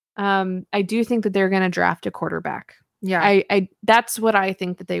I do think that they're going to draft a quarterback. Yeah. I that's what I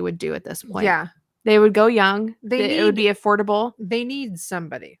think that they would do at this point. Yeah. They would go young. It would be affordable. They need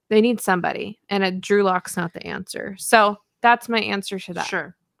somebody. And Drew Lock's not the answer. So that's my answer to that.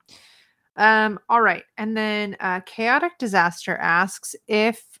 Sure. All right. And then Chaotic Disaster asks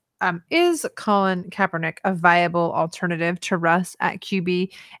if is Colin Kaepernick a viable alternative to Russ at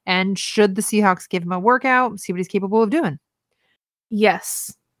QB? And should the Seahawks give him a workout, see what he's capable of doing?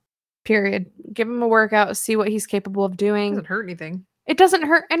 Yes. Period. Give him a workout, see what he's capable of doing. Doesn't hurt anything. It doesn't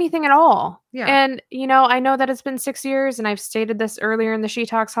hurt anything at all. Yeah. And, I know that it's been 6 years, and I've stated this earlier in the She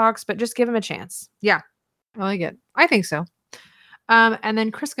Talks Hawks, but just give him a chance. Yeah. I like it. I think so. And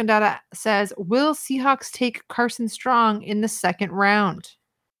then Chris Gondata says, will Seahawks take Carson Strong in the second round?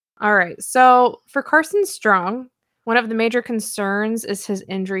 All right. So for Carson Strong, one of the major concerns is his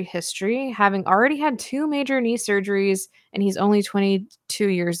injury history, having already had 2 major knee surgeries, and he's only 22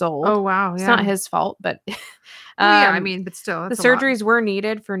 years old. Oh, wow. It's not his fault, but but still, the surgeries were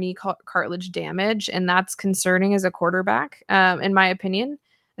needed for knee cartilage damage, and that's concerning as a quarterback, in my opinion,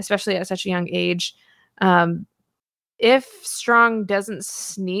 especially at such a young age. If Strong doesn't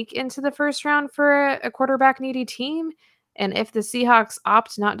sneak into the first round for a quarterback needy team, and if the Seahawks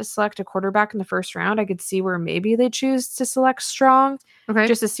opt not to select a quarterback in the first round, I could see where maybe they choose to select Strong,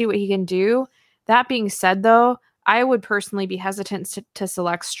 just to see what he can do. That being said, though, I would personally be hesitant to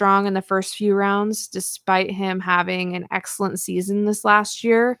select Strong in the first few rounds, despite him having an excellent season this last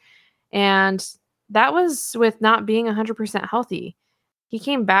year. And that was with not being 100% healthy. He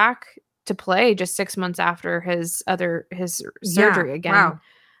came back to play just 6 months after his surgery again. Wow.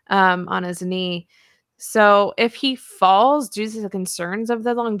 On his knee. So if he falls due to the concerns of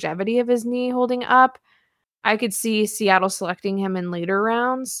the longevity of his knee holding up, I could see Seattle selecting him in later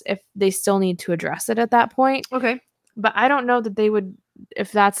rounds if they still need to address it at that point. Okay. But I don't know that they would,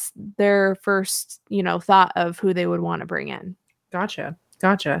 if that's their first, thought of who they would want to bring in. Gotcha.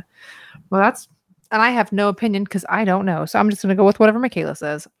 Well, and I have no opinion because I don't know. So I'm just going to go with whatever Michaela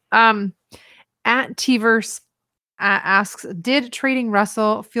says. At Tverse asks, did trading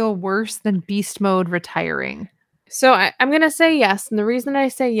Russell feel worse than beast mode retiring? So I'm going to say yes. And the reason I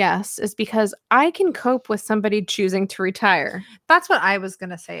say yes is because I can cope with somebody choosing to retire. That's what I was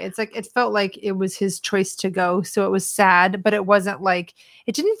going to say. It's like, it felt like it was his choice to go. So it was sad, but it wasn't like,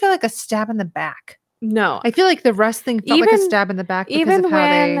 it didn't feel like a stab in the back. No. I feel like the Russ thing felt like a stab in the back because of how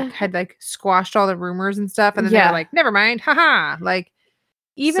they had like squashed all the rumors and stuff. And then they were like, never mind. Haha. Like,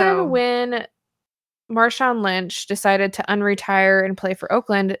 when Marshawn Lynch decided to unretire and play for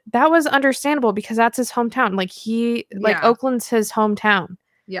Oakland, that was understandable because that's his hometown. Like Oakland's his hometown.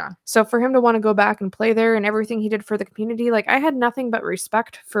 Yeah. So for him to want to go back and play there and everything he did for the community, like I had nothing but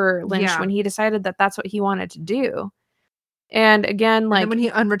respect for Lynch when he decided that that's what he wanted to do. And again, like when he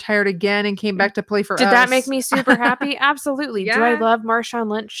unretired again and came back to play for us. Did that make me super happy? Absolutely. Do I love Marshawn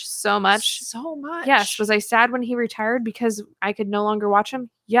Lynch so much? So much. Yes. Was I sad when he retired because I could no longer watch him?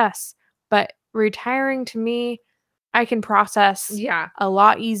 Yes. But retiring to me, I can process a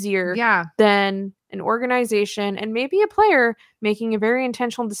lot easier than an organization and maybe a player making a very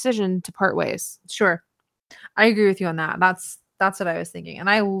intentional decision to part ways. Sure. I agree with you on that. That's what I was thinking. And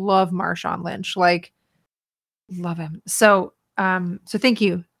I love Marshawn Lynch. Like, love him. So thank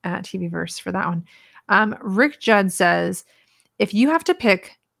you, TVverse, for that one. Rick Judd says, if you have to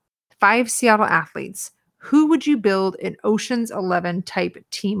pick 5 Seattle athletes, who would you build an Ocean's 11 type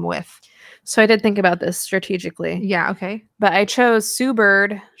team with? So I did think about this strategically. Yeah, okay. But I chose Sue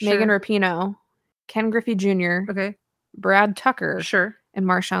Bird, Megan Rapinoe, Ken Griffey Jr., Brad Tucker, and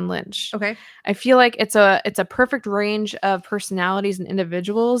Marshawn Lynch. Okay. I feel like it's a perfect range of personalities and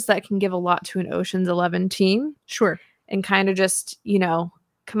individuals that can give a lot to an Ocean's 11 team. Sure. And kind of just,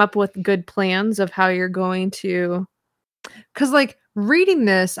 come up with good plans of how you're going to. Because like reading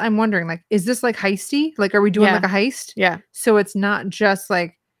this, I'm wondering, like, is this like heisty? Like, are we doing like a heist? Yeah. So it's not just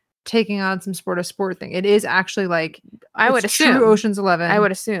like taking on some sport thing. It is actually like, I would assume true Ocean's 11. I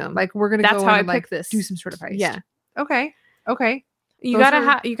would assume like we're gonna that's go how and I pick this. Do some sort of heist. Yeah. Okay. You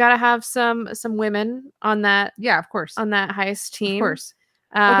gotta have some women on that. Yeah, of course. On that heist team. Of course.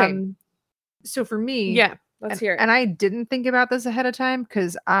 Okay. So for me, let's hear it. And I didn't think about this ahead of time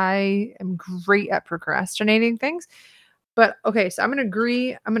because I am great at procrastinating things. But okay, so I'm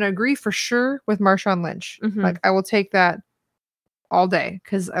gonna agree for sure with Marshawn Lynch. Mm-hmm. Like I will take that all day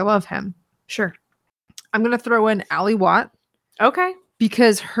because I love him. Sure. I'm gonna throw in Allie Watt. Okay.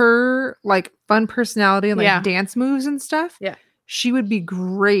 Because her like fun personality and like dance moves and stuff. Yeah. She would be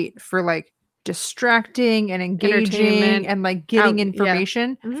great for like distracting and engaging and like getting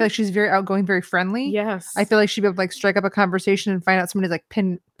information. I feel like she's very outgoing, very friendly. Yes. I feel like she'd be able to like strike up a conversation and find out somebody's like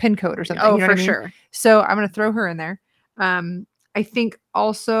pin code or something. Oh, you know for what I mean? sure. So I'm gonna throw her in there. I think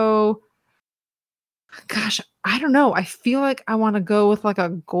also, gosh, I don't know. I feel like I want to go with like a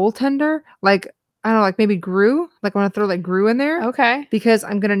goaltender. Like, I don't know, like maybe Gru. Like I want to throw like Gru in there. Okay. Because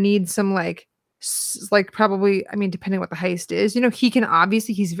I'm going to need some like probably, I mean, depending what the heist is,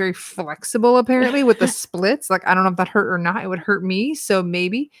 he's very flexible apparently with the splits. Like, I don't know if that hurt or not. It would hurt me. So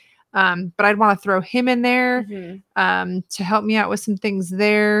maybe, but I'd want to throw him in there, to help me out with some things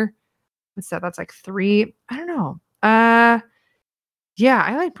there. What's that? That's like 3. I don't know. Yeah,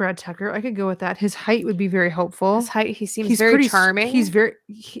 I like Brad Tucker. I could go with that. His height would be very helpful. His height, he seems very charming.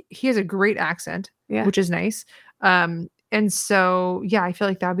 He has a great accent, which is nice. And so, yeah, I feel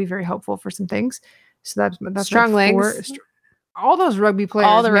like that would be very helpful for some things. So that's strong legs. All those rugby players.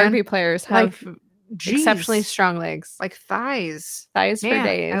 All the rugby players have exceptionally strong legs, like thighs for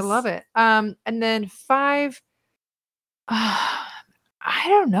days. I love it. And then 5. I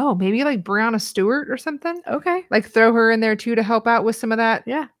don't know, maybe like Brianna Stewart or something. Okay. Like throw her in there too to help out with some of that.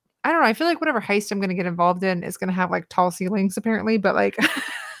 Yeah. I don't know. I feel like whatever heist I'm going to get involved in is going to have like tall ceilings apparently, but like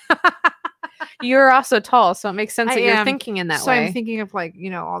you're also tall, so it makes sense that you're thinking in that way. So I'm thinking of like,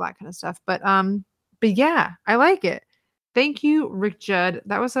 all that kind of stuff. But yeah, I like it. Thank you, Rick Judd.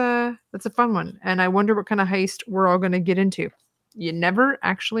 That's a fun one. And I wonder what kind of heist we're all going to get into. You never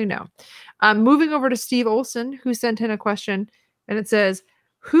actually know. Moving over to Steve Olson, who sent in a question. And it says,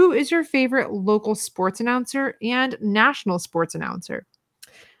 who is your favorite local sports announcer and national sports announcer?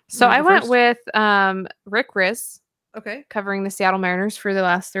 So I went with Rick Riss. Okay. Covering the Seattle Mariners for the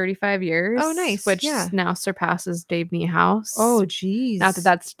last 35 years. Oh, nice. Which now surpasses Dave Niehaus. Oh, geez. Not that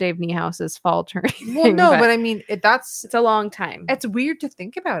that's Dave Niehaus's fault or anything. Well, no, but I mean, it's a long time. It's weird to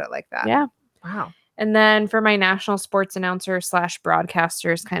think about it like that. Yeah. Wow. And then for my national sports announcer /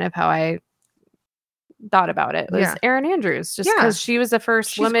 broadcaster is kind of how I thought about it was Erin Andrews, just because she was the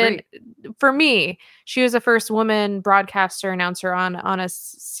first woman for me. She was the first woman broadcaster announcer on an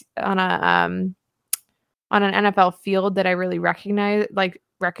NFL field that I really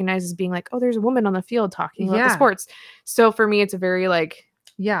recognized as being like, oh, there's a woman on the field talking about the sports. So for me, it's a very like,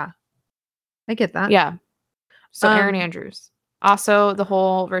 yeah, I get that. Yeah. So Erin Andrews. Also, the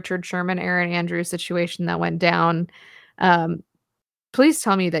whole Richard Sherman, Erin Andrews situation that went down. Please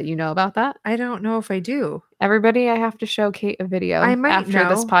tell me that you know about that. I don't know if I do. Everybody, I have to show Kate a video I might after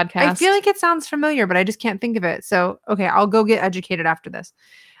this podcast. I feel like it sounds familiar, but I just can't think of it. So, okay, I'll go get educated after this.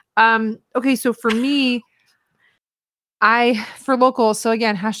 Okay, so for me, for local, so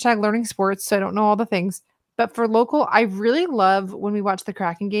again, #learning sports. So I don't know all the things, but for local, I really love when we watch the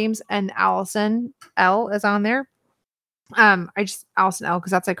Kraken games and Allison L is on there. Allison L,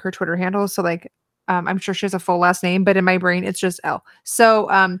 because that's like her Twitter handle. So like, I'm sure she has a full last name, but in my brain, it's just L. So,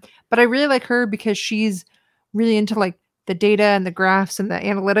 but I really like her because she's really into like the data and the graphs and the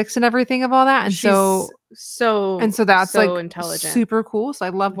analytics and everything of all that. And so that's like intelligent, super cool. So I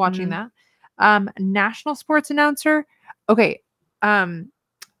love watching that. National sports announcer. Okay.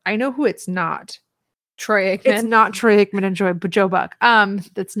 I know who it's not. Troy Aikman. It's not Troy Aikman and Joe Buck.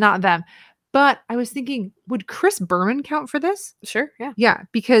 That's not them. But I was thinking, would Chris Berman count for this? Sure. Yeah. Yeah.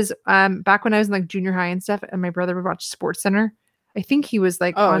 Because back when I was in like junior high and stuff, and my brother would watch SportsCenter, I think he was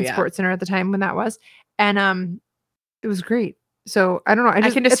like on SportsCenter at the time when that was. And it was great. So I don't know. I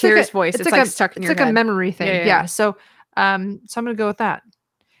can just hear his voice. It's like stuck in your head. It's like a memory thing. Yeah. So I'm gonna go with that.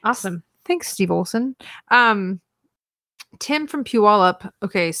 Awesome. Thanks, Steve Olson. Tim from Puyallup.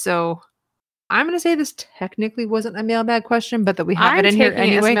 Okay, so I'm going to say this technically wasn't a mailbag question, but that we have it in here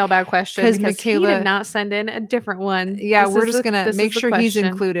anyway. It's a mailbag question because Michaela did not send in a different one. Yeah, we're just going to make sure he's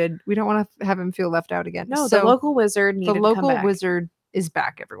included. We don't want to have him feel left out again. No, the local wizard needed to come back. The local wizard is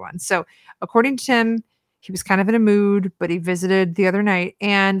back, everyone. So according to Tim, he was kind of in a mood, but he visited the other night,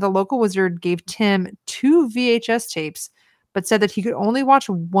 and the local wizard gave Tim 2 VHS tapes, but said that he could only watch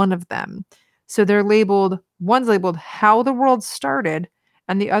one of them. So they're labeled, one's labeled How the World Started,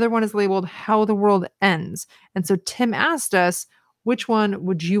 and the other one is labeled How the World Ends. And so Tim asked us, which one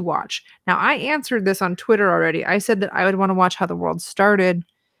would you watch? Now, I answered this on Twitter already. I said that I would want to watch How the World Started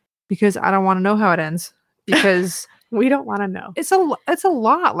because I don't want to know how it ends. Because we don't want to know. It's a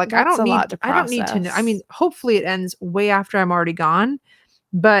lot. Like I don't need to know. I mean, hopefully it ends way after I'm already gone,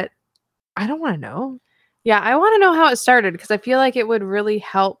 but I don't want to know. Yeah, I want to know how it started because I feel like it would really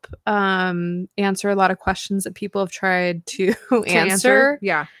help answer a lot of questions that people have tried to answer.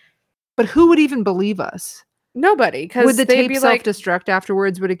 Yeah. But who would even believe us? Nobody. Because would the tape self-destruct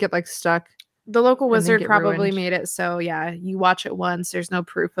afterwards? Would it get like stuck? The local wizard probably made it so, yeah, you watch it once, there's no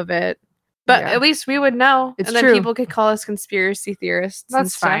proof of it. But at least we would know. It's and then true. People could call us conspiracy theorists.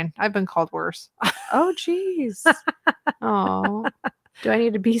 That's fine. I've been called worse. Oh, jeez. Oh. Do I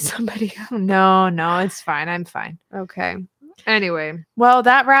need to be somebody else? No, it's fine. I'm fine. Okay. Anyway. Well,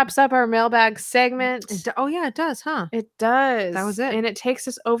 that wraps up our mailbag segment. Oh, yeah, it does, huh? It does. That was it. And it takes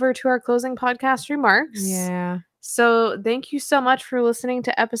us over to our closing podcast remarks. Yeah. So thank you so much for listening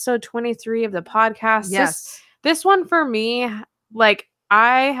to episode 23 of the podcast. Yes. This one for me, like,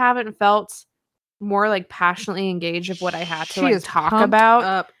 I haven't felt more like passionately engaged of what I had to like talk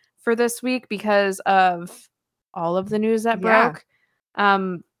about for this week because of all of the news that broke.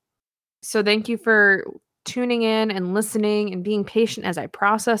 So thank you for tuning in and listening and being patient as I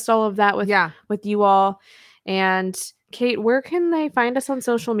processed all of that with you all. And Kate, where can they find us on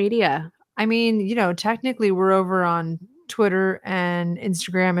social media? I mean, technically we're over on Twitter and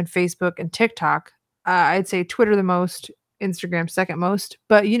Instagram and Facebook and TikTok. I'd say Twitter the most, Instagram second most,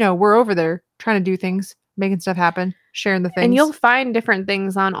 but we're over there trying to do things, making stuff happen, sharing the things. And you'll find different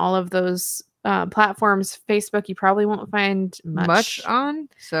things on all of those platforms. Facebook, you probably won't find much on.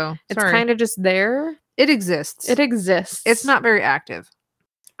 So it's kind of just there. It exists. It's not very active.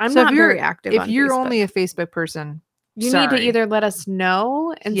 I'm not very active. If you're only a Facebook person, you need to either let us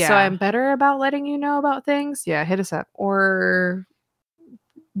know, and so I'm better about letting you know about things. Yeah, hit us up, or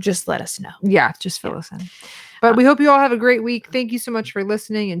just let us know. Yeah, just fill us in. But we hope you all have a great week. Thank you so much for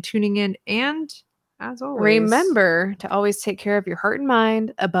listening and tuning in. And as always, remember to always take care of your heart and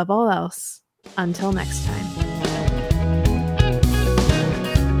mind above all else. Until next time.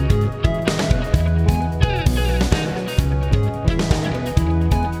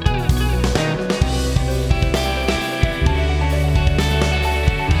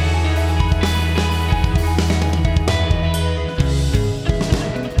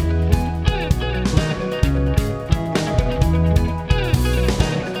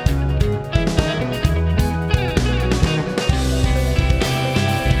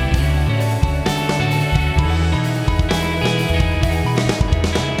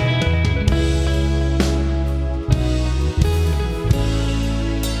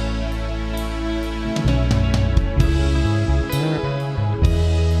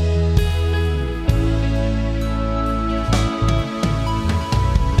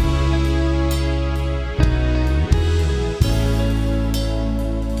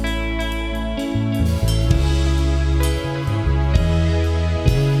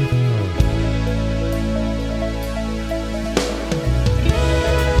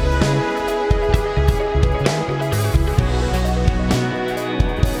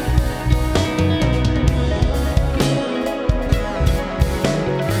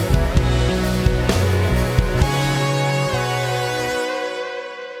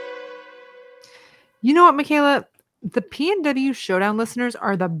 You know what, Michaela? The PNW Showdown listeners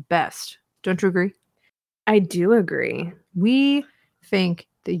are the best. Don't you agree? I do agree. We think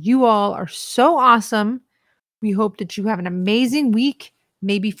that you all are so awesome. We hope that you have an amazing week,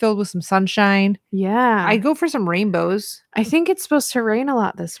 maybe filled with some sunshine. Yeah. I'd go for some rainbows. I think it's supposed to rain a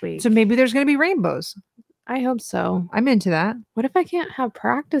lot this week. So maybe there's going to be rainbows. I hope so. I'm into that. What if I can't have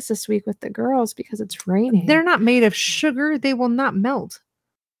practice this week with the girls because it's raining? They're not made of sugar. They will not melt.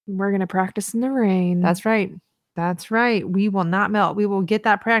 We're going to practice in the rain. That's right. That's right. We will not melt. We will get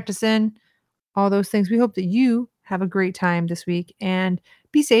that practice in. All those things. We hope that you have a great time this week and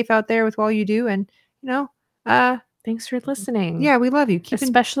be safe out there with all you do. And, thanks for listening. Yeah, we love you.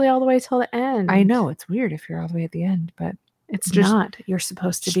 Especially all the way till the end. I know it's weird if you're all the way at the end, but it's just not. You're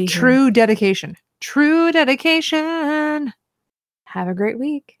supposed to be true here. Dedication. True dedication. Have a great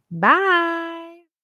week. Bye.